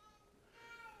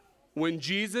 When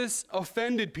Jesus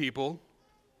offended people,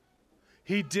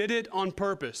 he did it on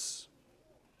purpose.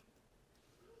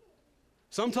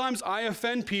 Sometimes I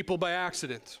offend people by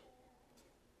accident.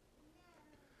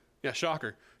 Yeah,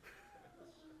 shocker.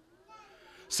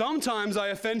 Sometimes I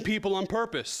offend people on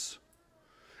purpose.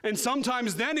 And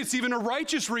sometimes then it's even a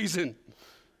righteous reason.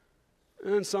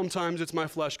 And sometimes it's my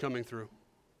flesh coming through.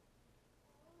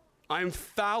 I am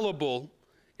fallible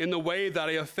in the way that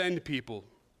I offend people.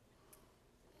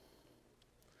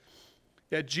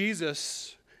 Yet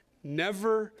Jesus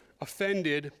never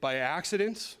offended by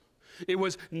accident. It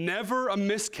was never a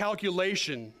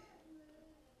miscalculation.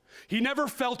 He never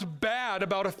felt bad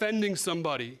about offending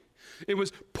somebody. It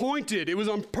was pointed. It was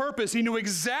on purpose. He knew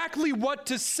exactly what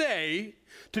to say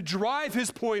to drive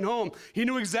his point home. He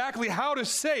knew exactly how to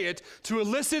say it to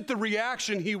elicit the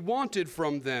reaction he wanted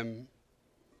from them.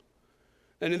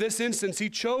 And in this instance, he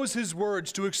chose his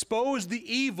words to expose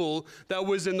the evil that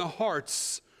was in the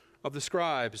hearts of the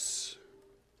scribes.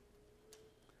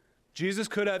 Jesus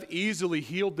could have easily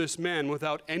healed this man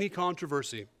without any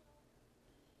controversy.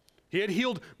 He had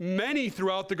healed many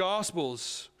throughout the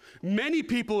Gospels. Many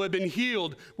people had been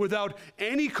healed without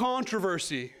any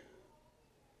controversy.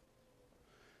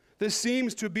 This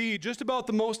seems to be just about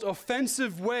the most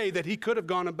offensive way that he could have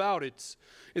gone about it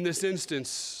in this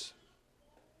instance.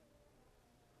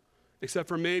 Except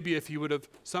for maybe if he would have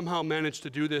somehow managed to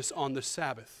do this on the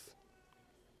Sabbath.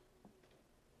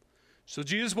 So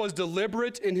Jesus was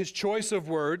deliberate in his choice of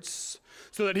words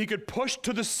so that he could push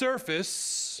to the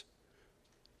surface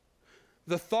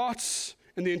the thoughts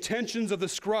and the intentions of the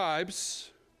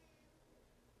scribes,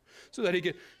 so that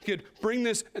he could bring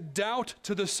this doubt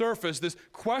to the surface, this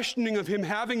questioning of him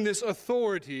having this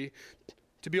authority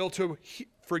to be able to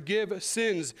forgive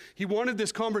sins. He wanted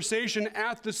this conversation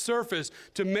at the surface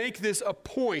to make this a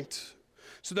point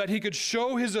so that he could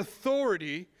show his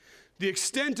authority, the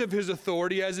extent of his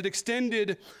authority as it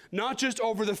extended not just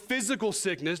over the physical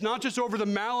sickness, not just over the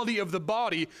malady of the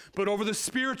body, but over the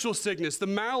spiritual sickness, the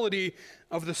malady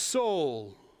of the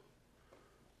soul.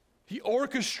 He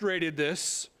orchestrated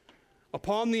this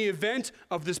upon the event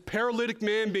of this paralytic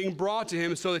man being brought to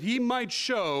him so that he might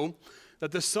show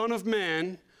that the Son of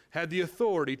Man had the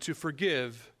authority to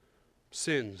forgive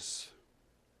sins.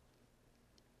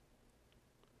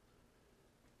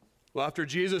 Well, after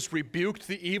Jesus rebuked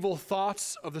the evil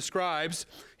thoughts of the scribes,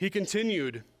 he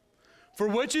continued, "For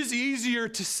which is easier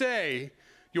to say,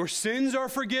 'Your sins are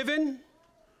forgiven,'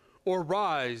 or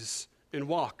 'Rise and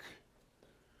walk'?"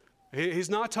 He's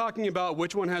not talking about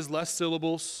which one has less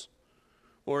syllables,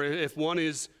 or if one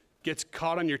gets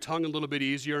caught on your tongue a little bit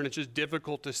easier and it's just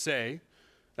difficult to say.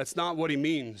 That's not what he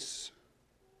means.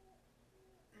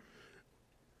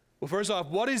 Well, first off,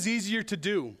 what is easier to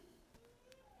do?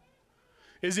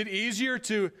 Is it easier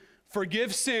to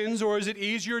forgive sins, or is it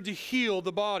easier to heal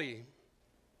the body?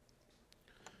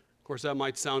 Of course, that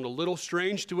might sound a little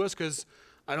strange to us because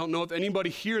I don't know if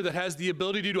anybody here that has the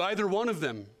ability to do either one of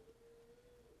them.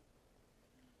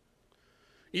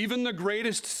 Even the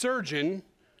greatest surgeon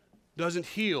doesn't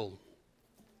heal.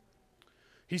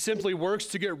 He simply works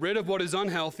to get rid of what is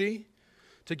unhealthy,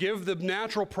 to give the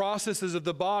natural processes of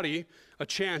the body a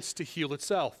chance to heal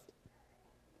itself.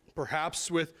 Perhaps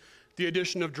with the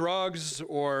addition of drugs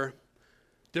or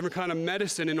different kind of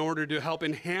medicine in order to help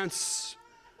enhance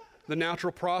the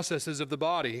natural processes of the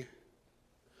body.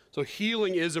 So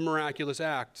healing is a miraculous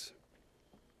act.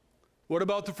 What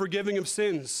about the forgiving of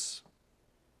sins?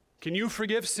 Can you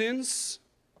forgive sins?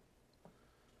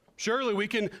 Surely we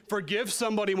can forgive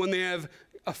somebody when they have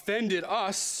offended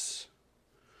us,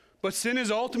 but sin is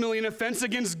ultimately an offense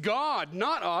against God,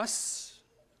 not us.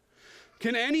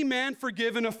 Can any man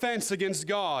forgive an offense against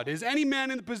God? Is any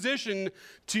man in the position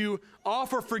to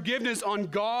offer forgiveness on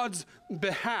God's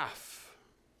behalf?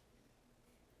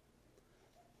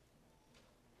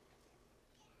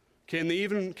 Can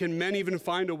men even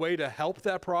find a way to help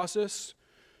that process?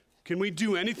 Can we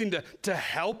do anything to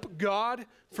help God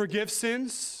forgive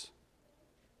sins?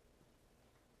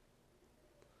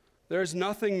 There's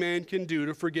nothing man can do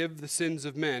to forgive the sins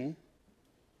of men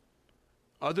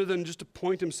other than just to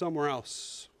point him somewhere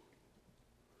else.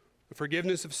 The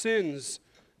forgiveness of sins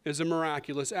is a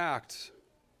miraculous act.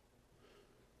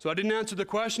 So I didn't answer the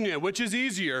question yet. Which is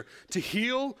easier, to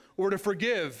heal or to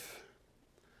forgive?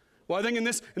 Well, I think in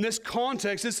this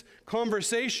context, this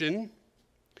conversation,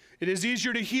 it is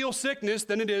easier to heal sickness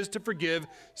than it is to forgive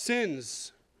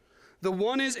sins. The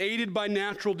one is aided by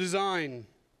natural design,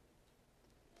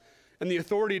 and the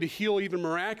authority to heal even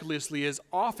miraculously has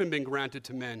often been granted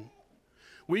to men.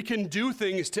 We can do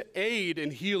things to aid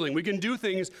in healing. We can do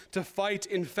things to fight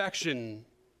infection,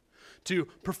 to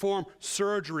perform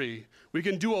surgery. We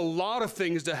can do a lot of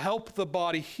things to help the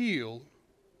body heal,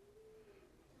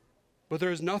 but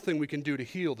there is nothing we can do to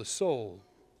heal the soul.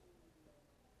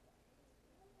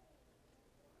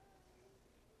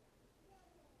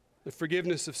 The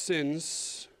forgiveness of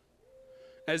sins,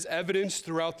 as evidenced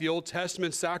throughout the Old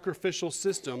Testament sacrificial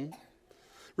system,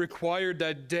 required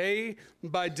that day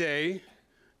by day,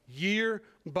 year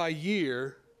by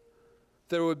year,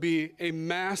 there would be a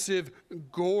massive,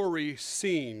 gory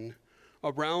scene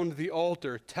around the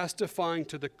altar testifying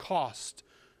to the cost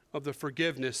of the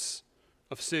forgiveness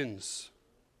of sins.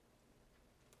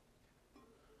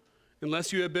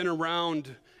 Unless you have been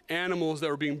around animals that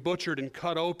were being butchered and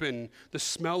cut open, the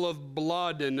smell of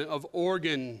blood and of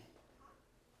organ,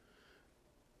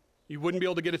 you wouldn't be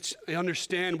able to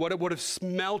understand what it would have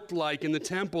smelt like in the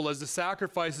temple as the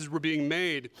sacrifices were being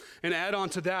made. And add on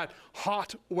to that,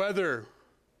 hot weather.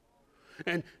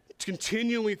 And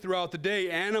continually throughout the day,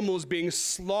 animals being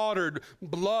slaughtered,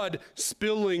 blood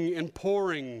spilling and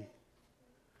pouring.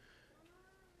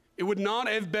 It would not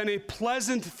have been a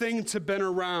pleasant thing to been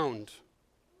around.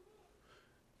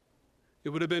 It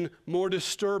would have been more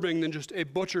disturbing than just a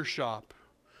butcher shop.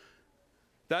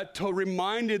 That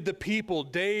reminded the people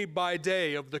day by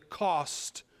day of the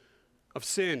cost of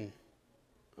sin,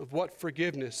 of what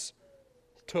forgiveness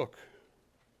took.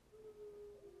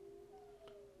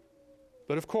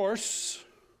 But of course,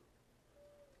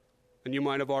 and you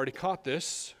might have already caught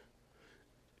this,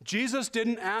 Jesus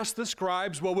didn't ask the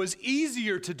scribes what was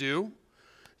easier to do.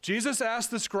 Jesus asked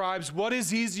the scribes what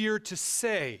is easier to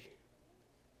say.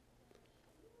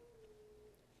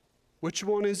 Which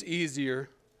one is easier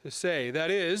to say?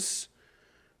 That is,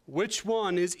 which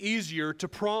one is easier to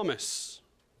promise?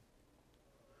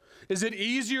 Is it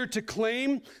easier to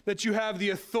claim that you have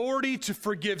the authority to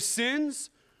forgive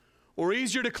sins, or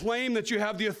easier to claim that you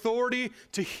have the authority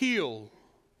to heal?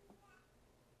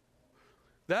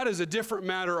 That is a different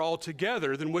matter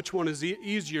altogether than which one is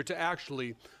easier to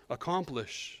actually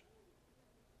accomplish.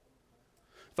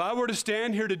 If I were to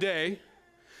stand here today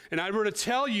and I were to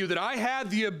tell you that I had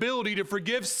the ability to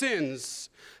forgive sins,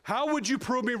 how would you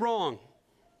prove me wrong?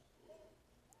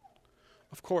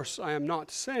 Of course, I am not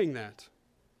saying that.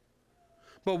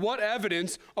 But what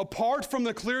evidence, apart from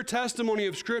the clear testimony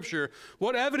of Scripture,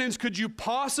 what evidence could you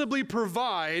possibly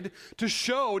provide to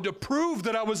show, to prove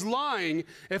that I was lying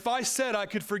if I said I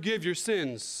could forgive your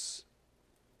sins?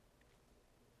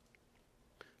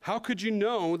 How could you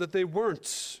know that they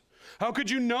weren't? How could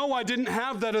you know I didn't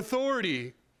have that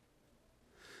authority?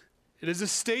 It is a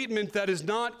statement that is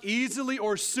not easily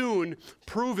or soon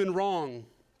proven wrong.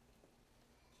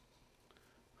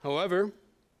 However,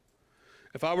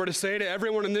 if I were to say to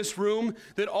everyone in this room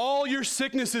that all your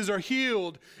sicknesses are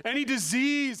healed, any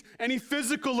disease, any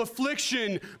physical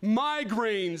affliction,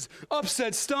 migraines,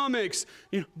 upset stomachs,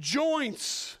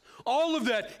 joints, all of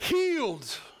that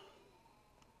healed,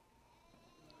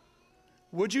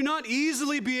 would you not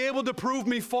easily be able to prove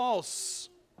me false?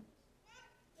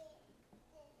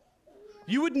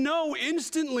 You would know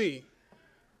instantly.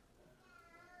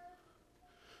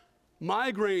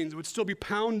 Migraines would still be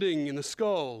pounding in the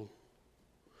skull.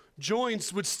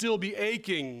 Joints would still be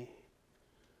aching.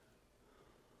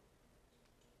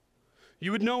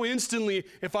 You would know instantly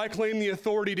if I claimed the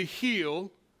authority to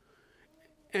heal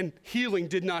and healing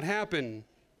did not happen.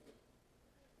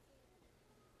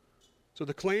 So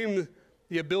to claim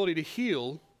the ability to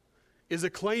heal is a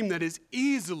claim that is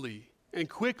easily and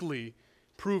quickly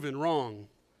proven wrong.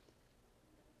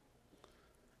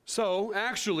 So,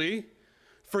 actually,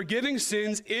 forgiving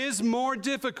sins is more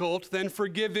difficult than for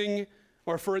healing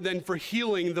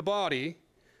the body.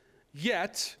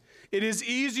 Yet, it is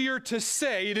easier to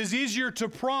say, it is easier to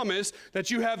promise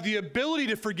that you have the ability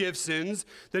to forgive sins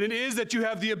than it is that you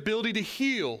have the ability to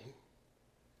heal.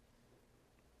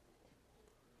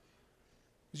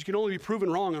 You can only be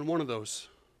proven wrong on one of those,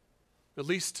 at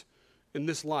least in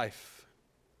this life.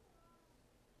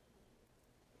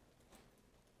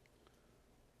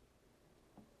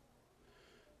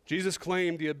 Jesus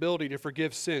claimed the ability to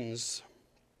forgive sins.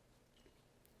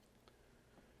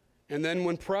 And then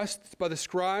when pressed by the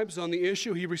scribes on the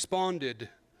issue, he responded,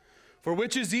 "For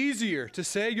which is easier, to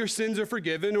say your sins are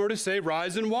forgiven, or to say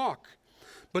rise and walk?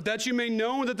 But that you may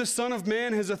know that the Son of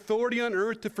Man has authority on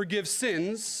earth to forgive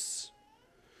sins."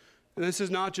 And this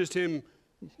is not just him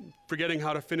forgetting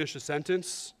how to finish a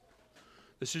sentence.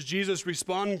 This is Jesus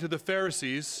responding to the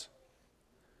Pharisees.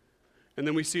 And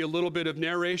then we see a little bit of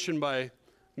narration by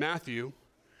Matthew.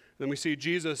 Then we see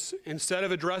Jesus, instead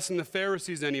of addressing the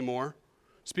Pharisees anymore,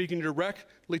 speaking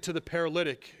directly to the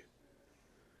paralytic.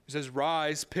 He says,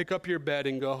 "Rise, pick up your bed,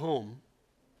 and go home."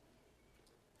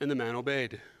 And the man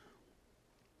obeyed.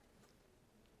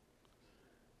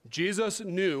 Jesus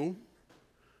knew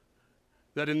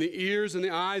that in the ears and the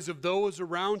eyes of those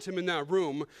around him in that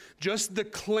room, just the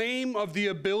claim of the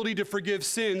ability to forgive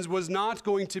sins was not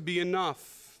going to be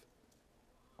enough.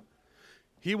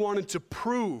 He wanted to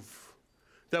prove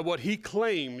that what he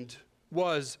claimed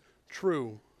was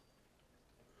true.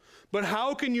 But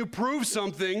how can you prove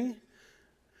something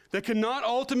that cannot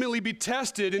ultimately be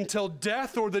tested until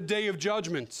death or the day of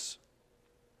judgments?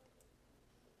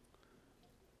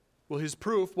 Well, his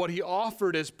proof, what he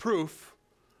offered as proof,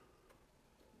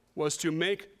 was to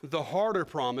make the harder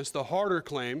promise, the harder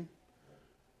claim,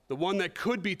 the one that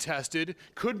could be tested,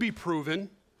 could be proven,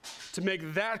 to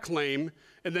make that claim,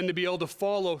 and then to be able to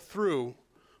follow through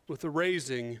with the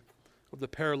raising of the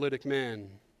paralytic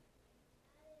man.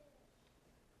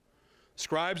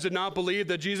 Scribes did not believe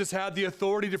that Jesus had the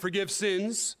authority to forgive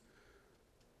sins,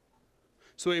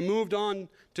 so he moved on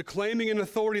to claiming an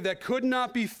authority that could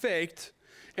not be faked,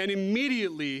 and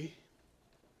immediately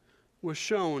was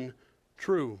shown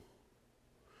true.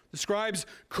 The scribes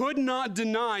could not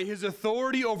deny his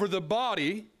authority over the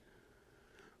body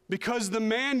because the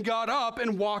man got up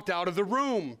and walked out of the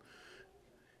room.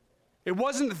 It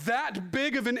wasn't that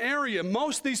big of an area.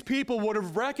 Most of these people would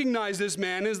have recognized this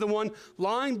man as the one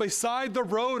lying beside the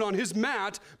road on his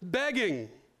mat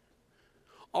begging.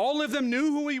 All of them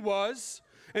knew who he was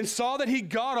and saw that he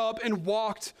got up and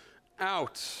walked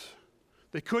out.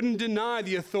 They couldn't deny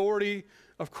the authority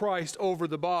of Christ over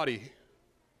the body.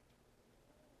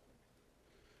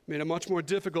 It made it much more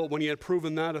difficult when he had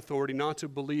proven that authority not to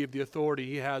believe the authority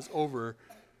he has over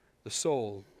the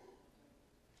soul.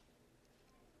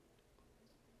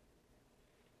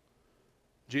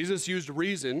 Jesus used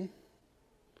reason,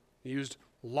 he used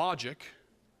logic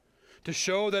to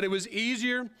show that it was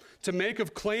easier to make a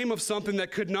claim of something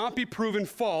that could not be proven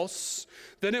false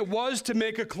than it was to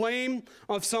make a claim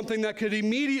of something that could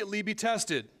immediately be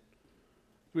tested.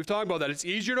 We've talked about that. It's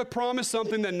easier to promise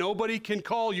something that nobody can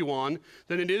call you on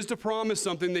than it is to promise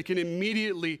something they can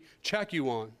immediately check you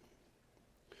on.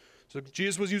 So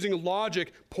Jesus was using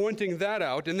logic, pointing that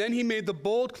out, and then he made the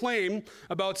bold claim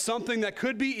about something that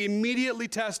could be immediately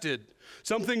tested,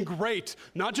 something great,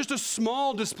 not just a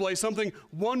small display, something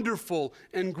wonderful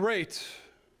and great.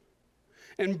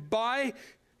 And by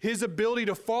his ability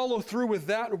to follow through with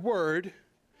that word,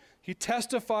 he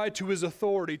testified to his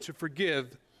authority to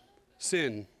forgive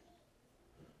sin.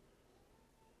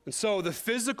 And so the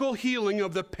physical healing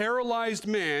of the paralyzed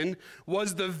man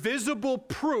was the visible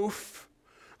proof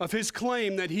of his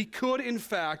claim that he could, in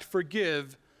fact,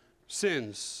 forgive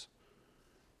sins.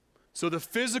 So the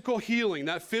physical healing,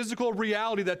 that physical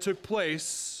reality that took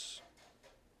place,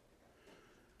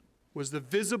 was the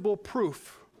visible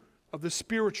proof of the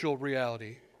spiritual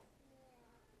reality.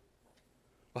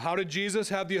 Well, how did Jesus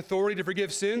have the authority to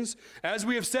forgive sins? As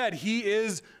we have said, he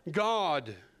is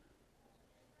God.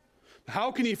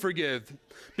 How can he forgive?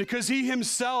 Because he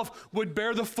himself would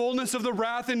bear the fullness of the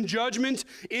wrath and judgment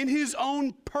in his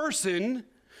own person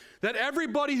that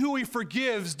everybody who he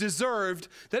forgives deserved,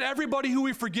 that everybody who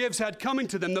he forgives had coming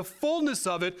to them, the fullness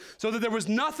of it, so that there was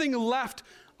nothing left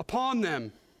upon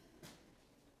them.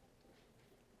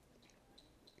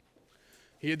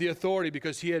 He had the authority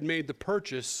because he had made the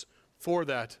purchase for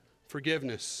that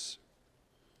forgiveness.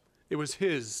 It was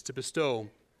his to bestow.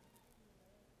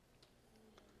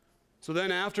 So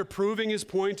then, after proving his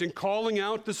point and calling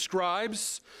out the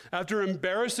scribes, after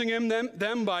embarrassing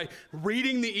them by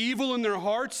reading the evil in their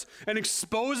hearts and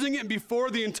exposing it before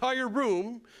the entire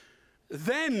room,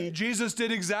 then Jesus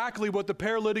did exactly what the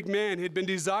paralytic man had been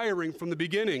desiring from the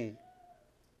beginning.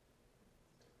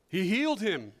 He healed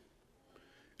him,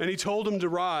 and he told him to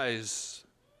rise.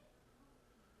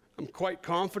 I'm quite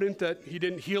confident that he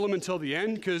didn't heal him until the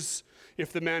end, because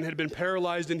if the man had been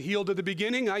paralyzed and healed at the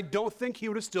beginning, I don't think he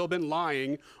would have still been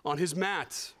lying on his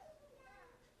mat.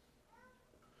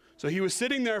 So he was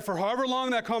sitting there for however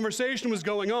long that conversation was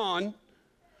going on,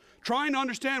 trying to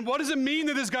understand, what does it mean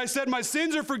that this guy said my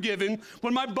sins are forgiven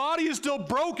when my body is still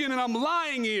broken and I'm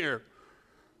lying here?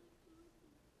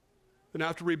 And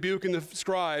after rebuking the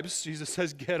scribes, Jesus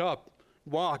says, get up,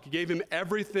 walk. He gave him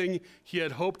everything he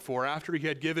had hoped for after he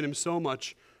had given him so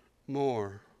much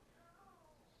more.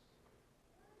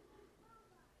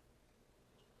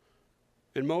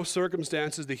 In most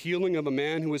circumstances, the healing of a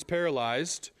man who was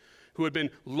paralyzed, who had been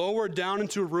lowered down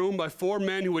into a room by 4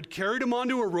 men who had carried him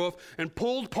onto a roof and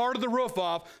pulled part of the roof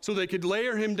off so they could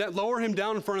lower him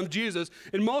down in front of Jesus.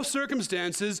 In most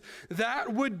circumstances,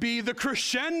 that would be the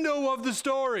crescendo of the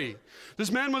story.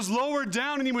 This man was lowered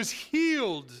down and he was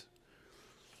healed.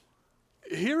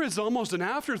 Here is almost an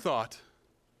afterthought.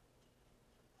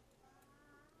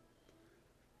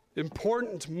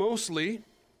 Important mostly,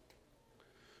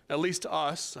 at least to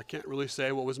us, I can't really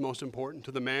say what was most important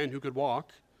to the man who could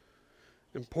walk.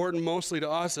 Important mostly to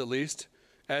us, at least,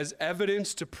 as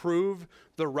evidence to prove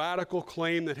the radical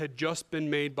claim that had just been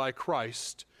made by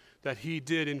Christ, that he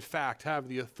did, in fact, have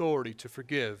the authority to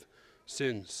forgive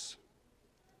sins.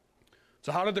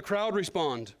 So how did the crowd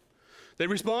respond? They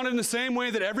responded in the same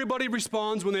way that everybody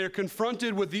responds when they are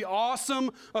confronted with the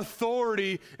awesome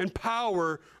authority and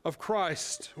power of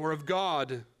Christ or of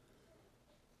God.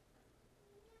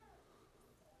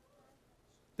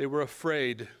 They were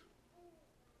afraid,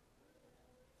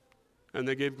 and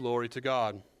they gave glory to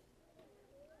God.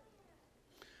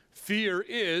 Fear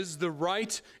is the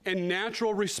right and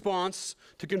natural response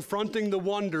to confronting the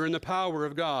wonder and the power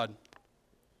of God.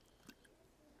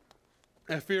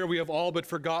 I fear we have all but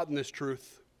forgotten this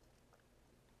truth.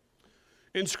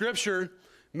 In Scripture,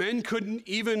 men couldn't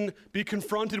even be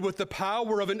confronted with the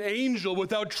power of an angel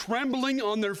without trembling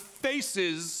on their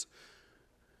faces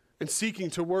and seeking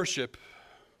to worship.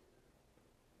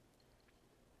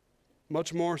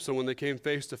 Much more so when they came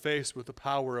face to face with the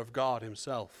power of God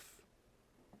himself.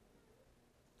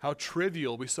 How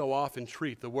trivial we so often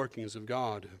treat the workings of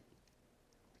God.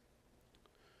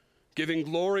 Giving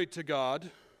glory to God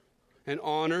and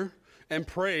honor and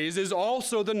praise is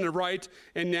also the right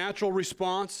and natural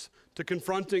response to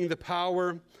confronting the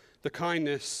power, the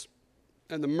kindness,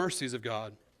 and the mercies of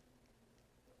God.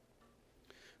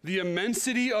 The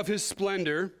immensity of his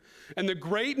splendor and the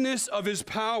greatness of his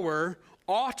power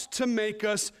ought to make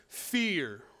us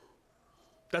fear.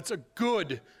 That's a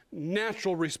good,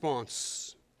 natural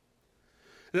response.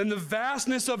 Then the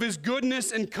vastness of his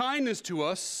goodness and kindness to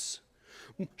us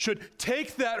should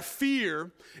take that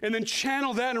fear and then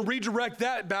channel that and redirect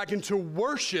that back into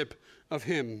worship of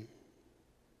him.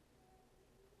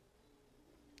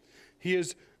 He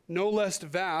is no less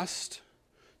vast,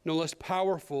 no less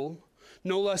powerful,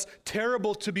 no less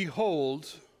terrible to behold.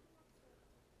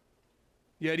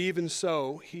 Yet even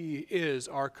so, he is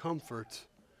our comfort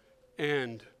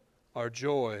and our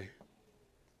joy.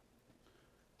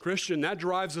 Christian, that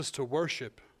drives us to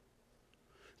worship.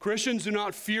 Christians do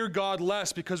not fear God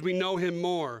less because we know him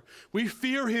more. We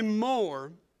fear him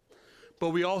more, but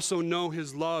we also know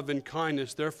his love and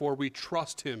kindness. Therefore, we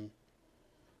trust him.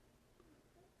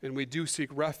 And we do seek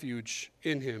refuge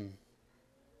in him.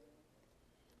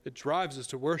 It drives us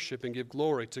to worship and give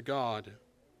glory to God.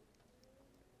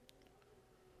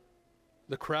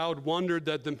 The crowd wondered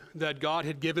that God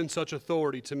had given such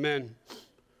authority to men.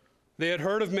 They had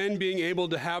heard of men being able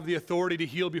to have the authority to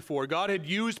heal before. God had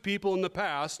used people in the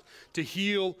past to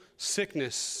heal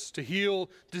sickness, to heal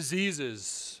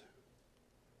diseases.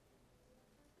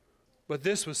 But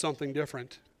this was something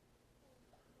different.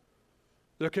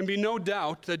 There can be no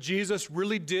doubt that Jesus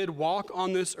really did walk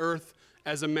on this earth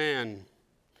as a man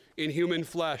in human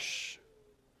flesh.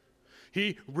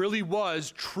 He really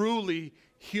was truly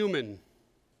human.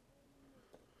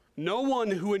 No one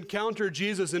who encountered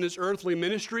Jesus in his earthly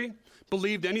ministry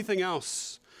believed anything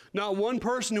else. Not one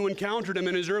person who encountered him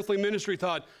in his earthly ministry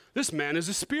thought, this man is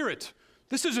a spirit.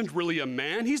 This isn't really a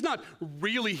man. He's not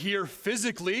really here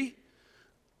physically.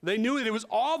 They knew that it was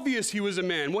obvious he was a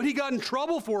man. What he got in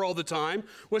trouble for all the time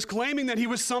was claiming that he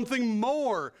was something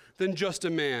more than just a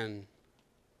man.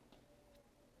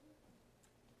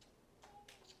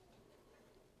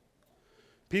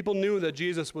 People knew that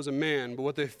Jesus was a man, but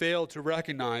what they failed to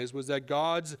recognize was that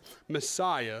God's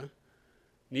Messiah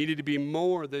needed to be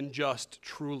more than just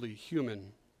truly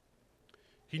human.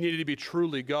 He needed to be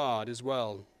truly God as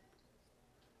well.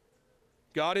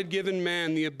 God had given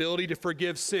man the ability to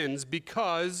forgive sins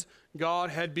because God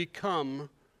had become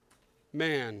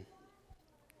man.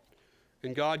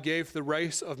 And God gave the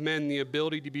race of men the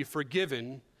ability to be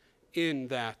forgiven in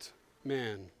that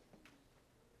man.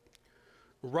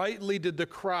 Rightly did the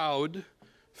crowd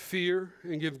fear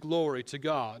and give glory to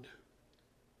God.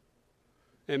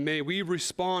 And may we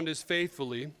respond as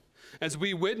faithfully as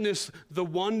we witness the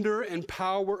wonder and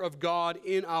power of God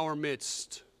in our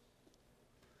midst.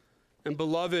 And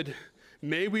beloved,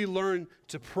 may we learn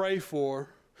to pray for,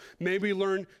 may we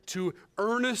learn to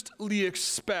earnestly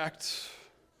expect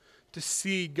to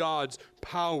see God's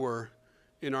power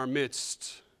in our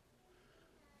midst.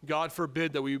 God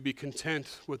forbid that we would be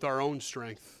content with our own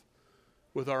strength,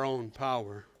 with our own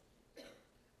power.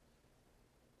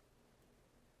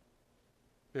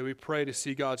 May we pray to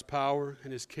see God's power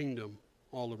and his kingdom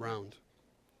all around.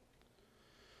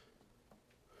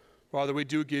 Father, we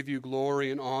do give you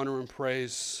glory and honor and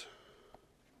praise.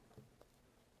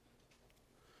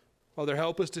 Father,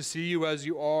 help us to see you as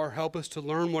you are. Help us to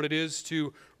learn what it is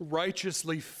to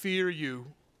righteously fear you,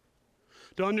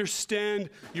 to understand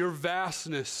your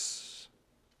vastness,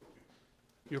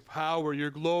 your power, your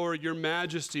glory, your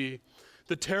majesty,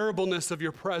 the terribleness of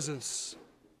your presence.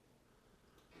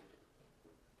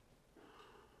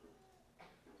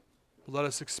 Let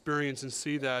us experience and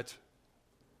see that,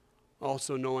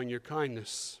 also knowing your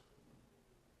kindness,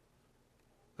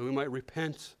 that we might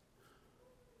repent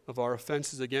of our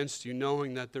offenses against you,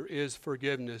 knowing that there is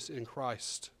forgiveness in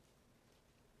Christ.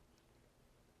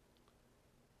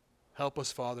 Help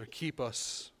us, Father. Keep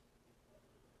us.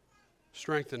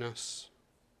 Strengthen us.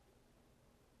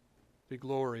 Be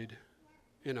gloried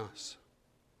in us,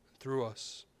 through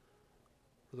us,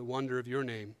 for the wonder of your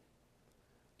name.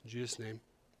 In Jesus' name,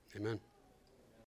 amen.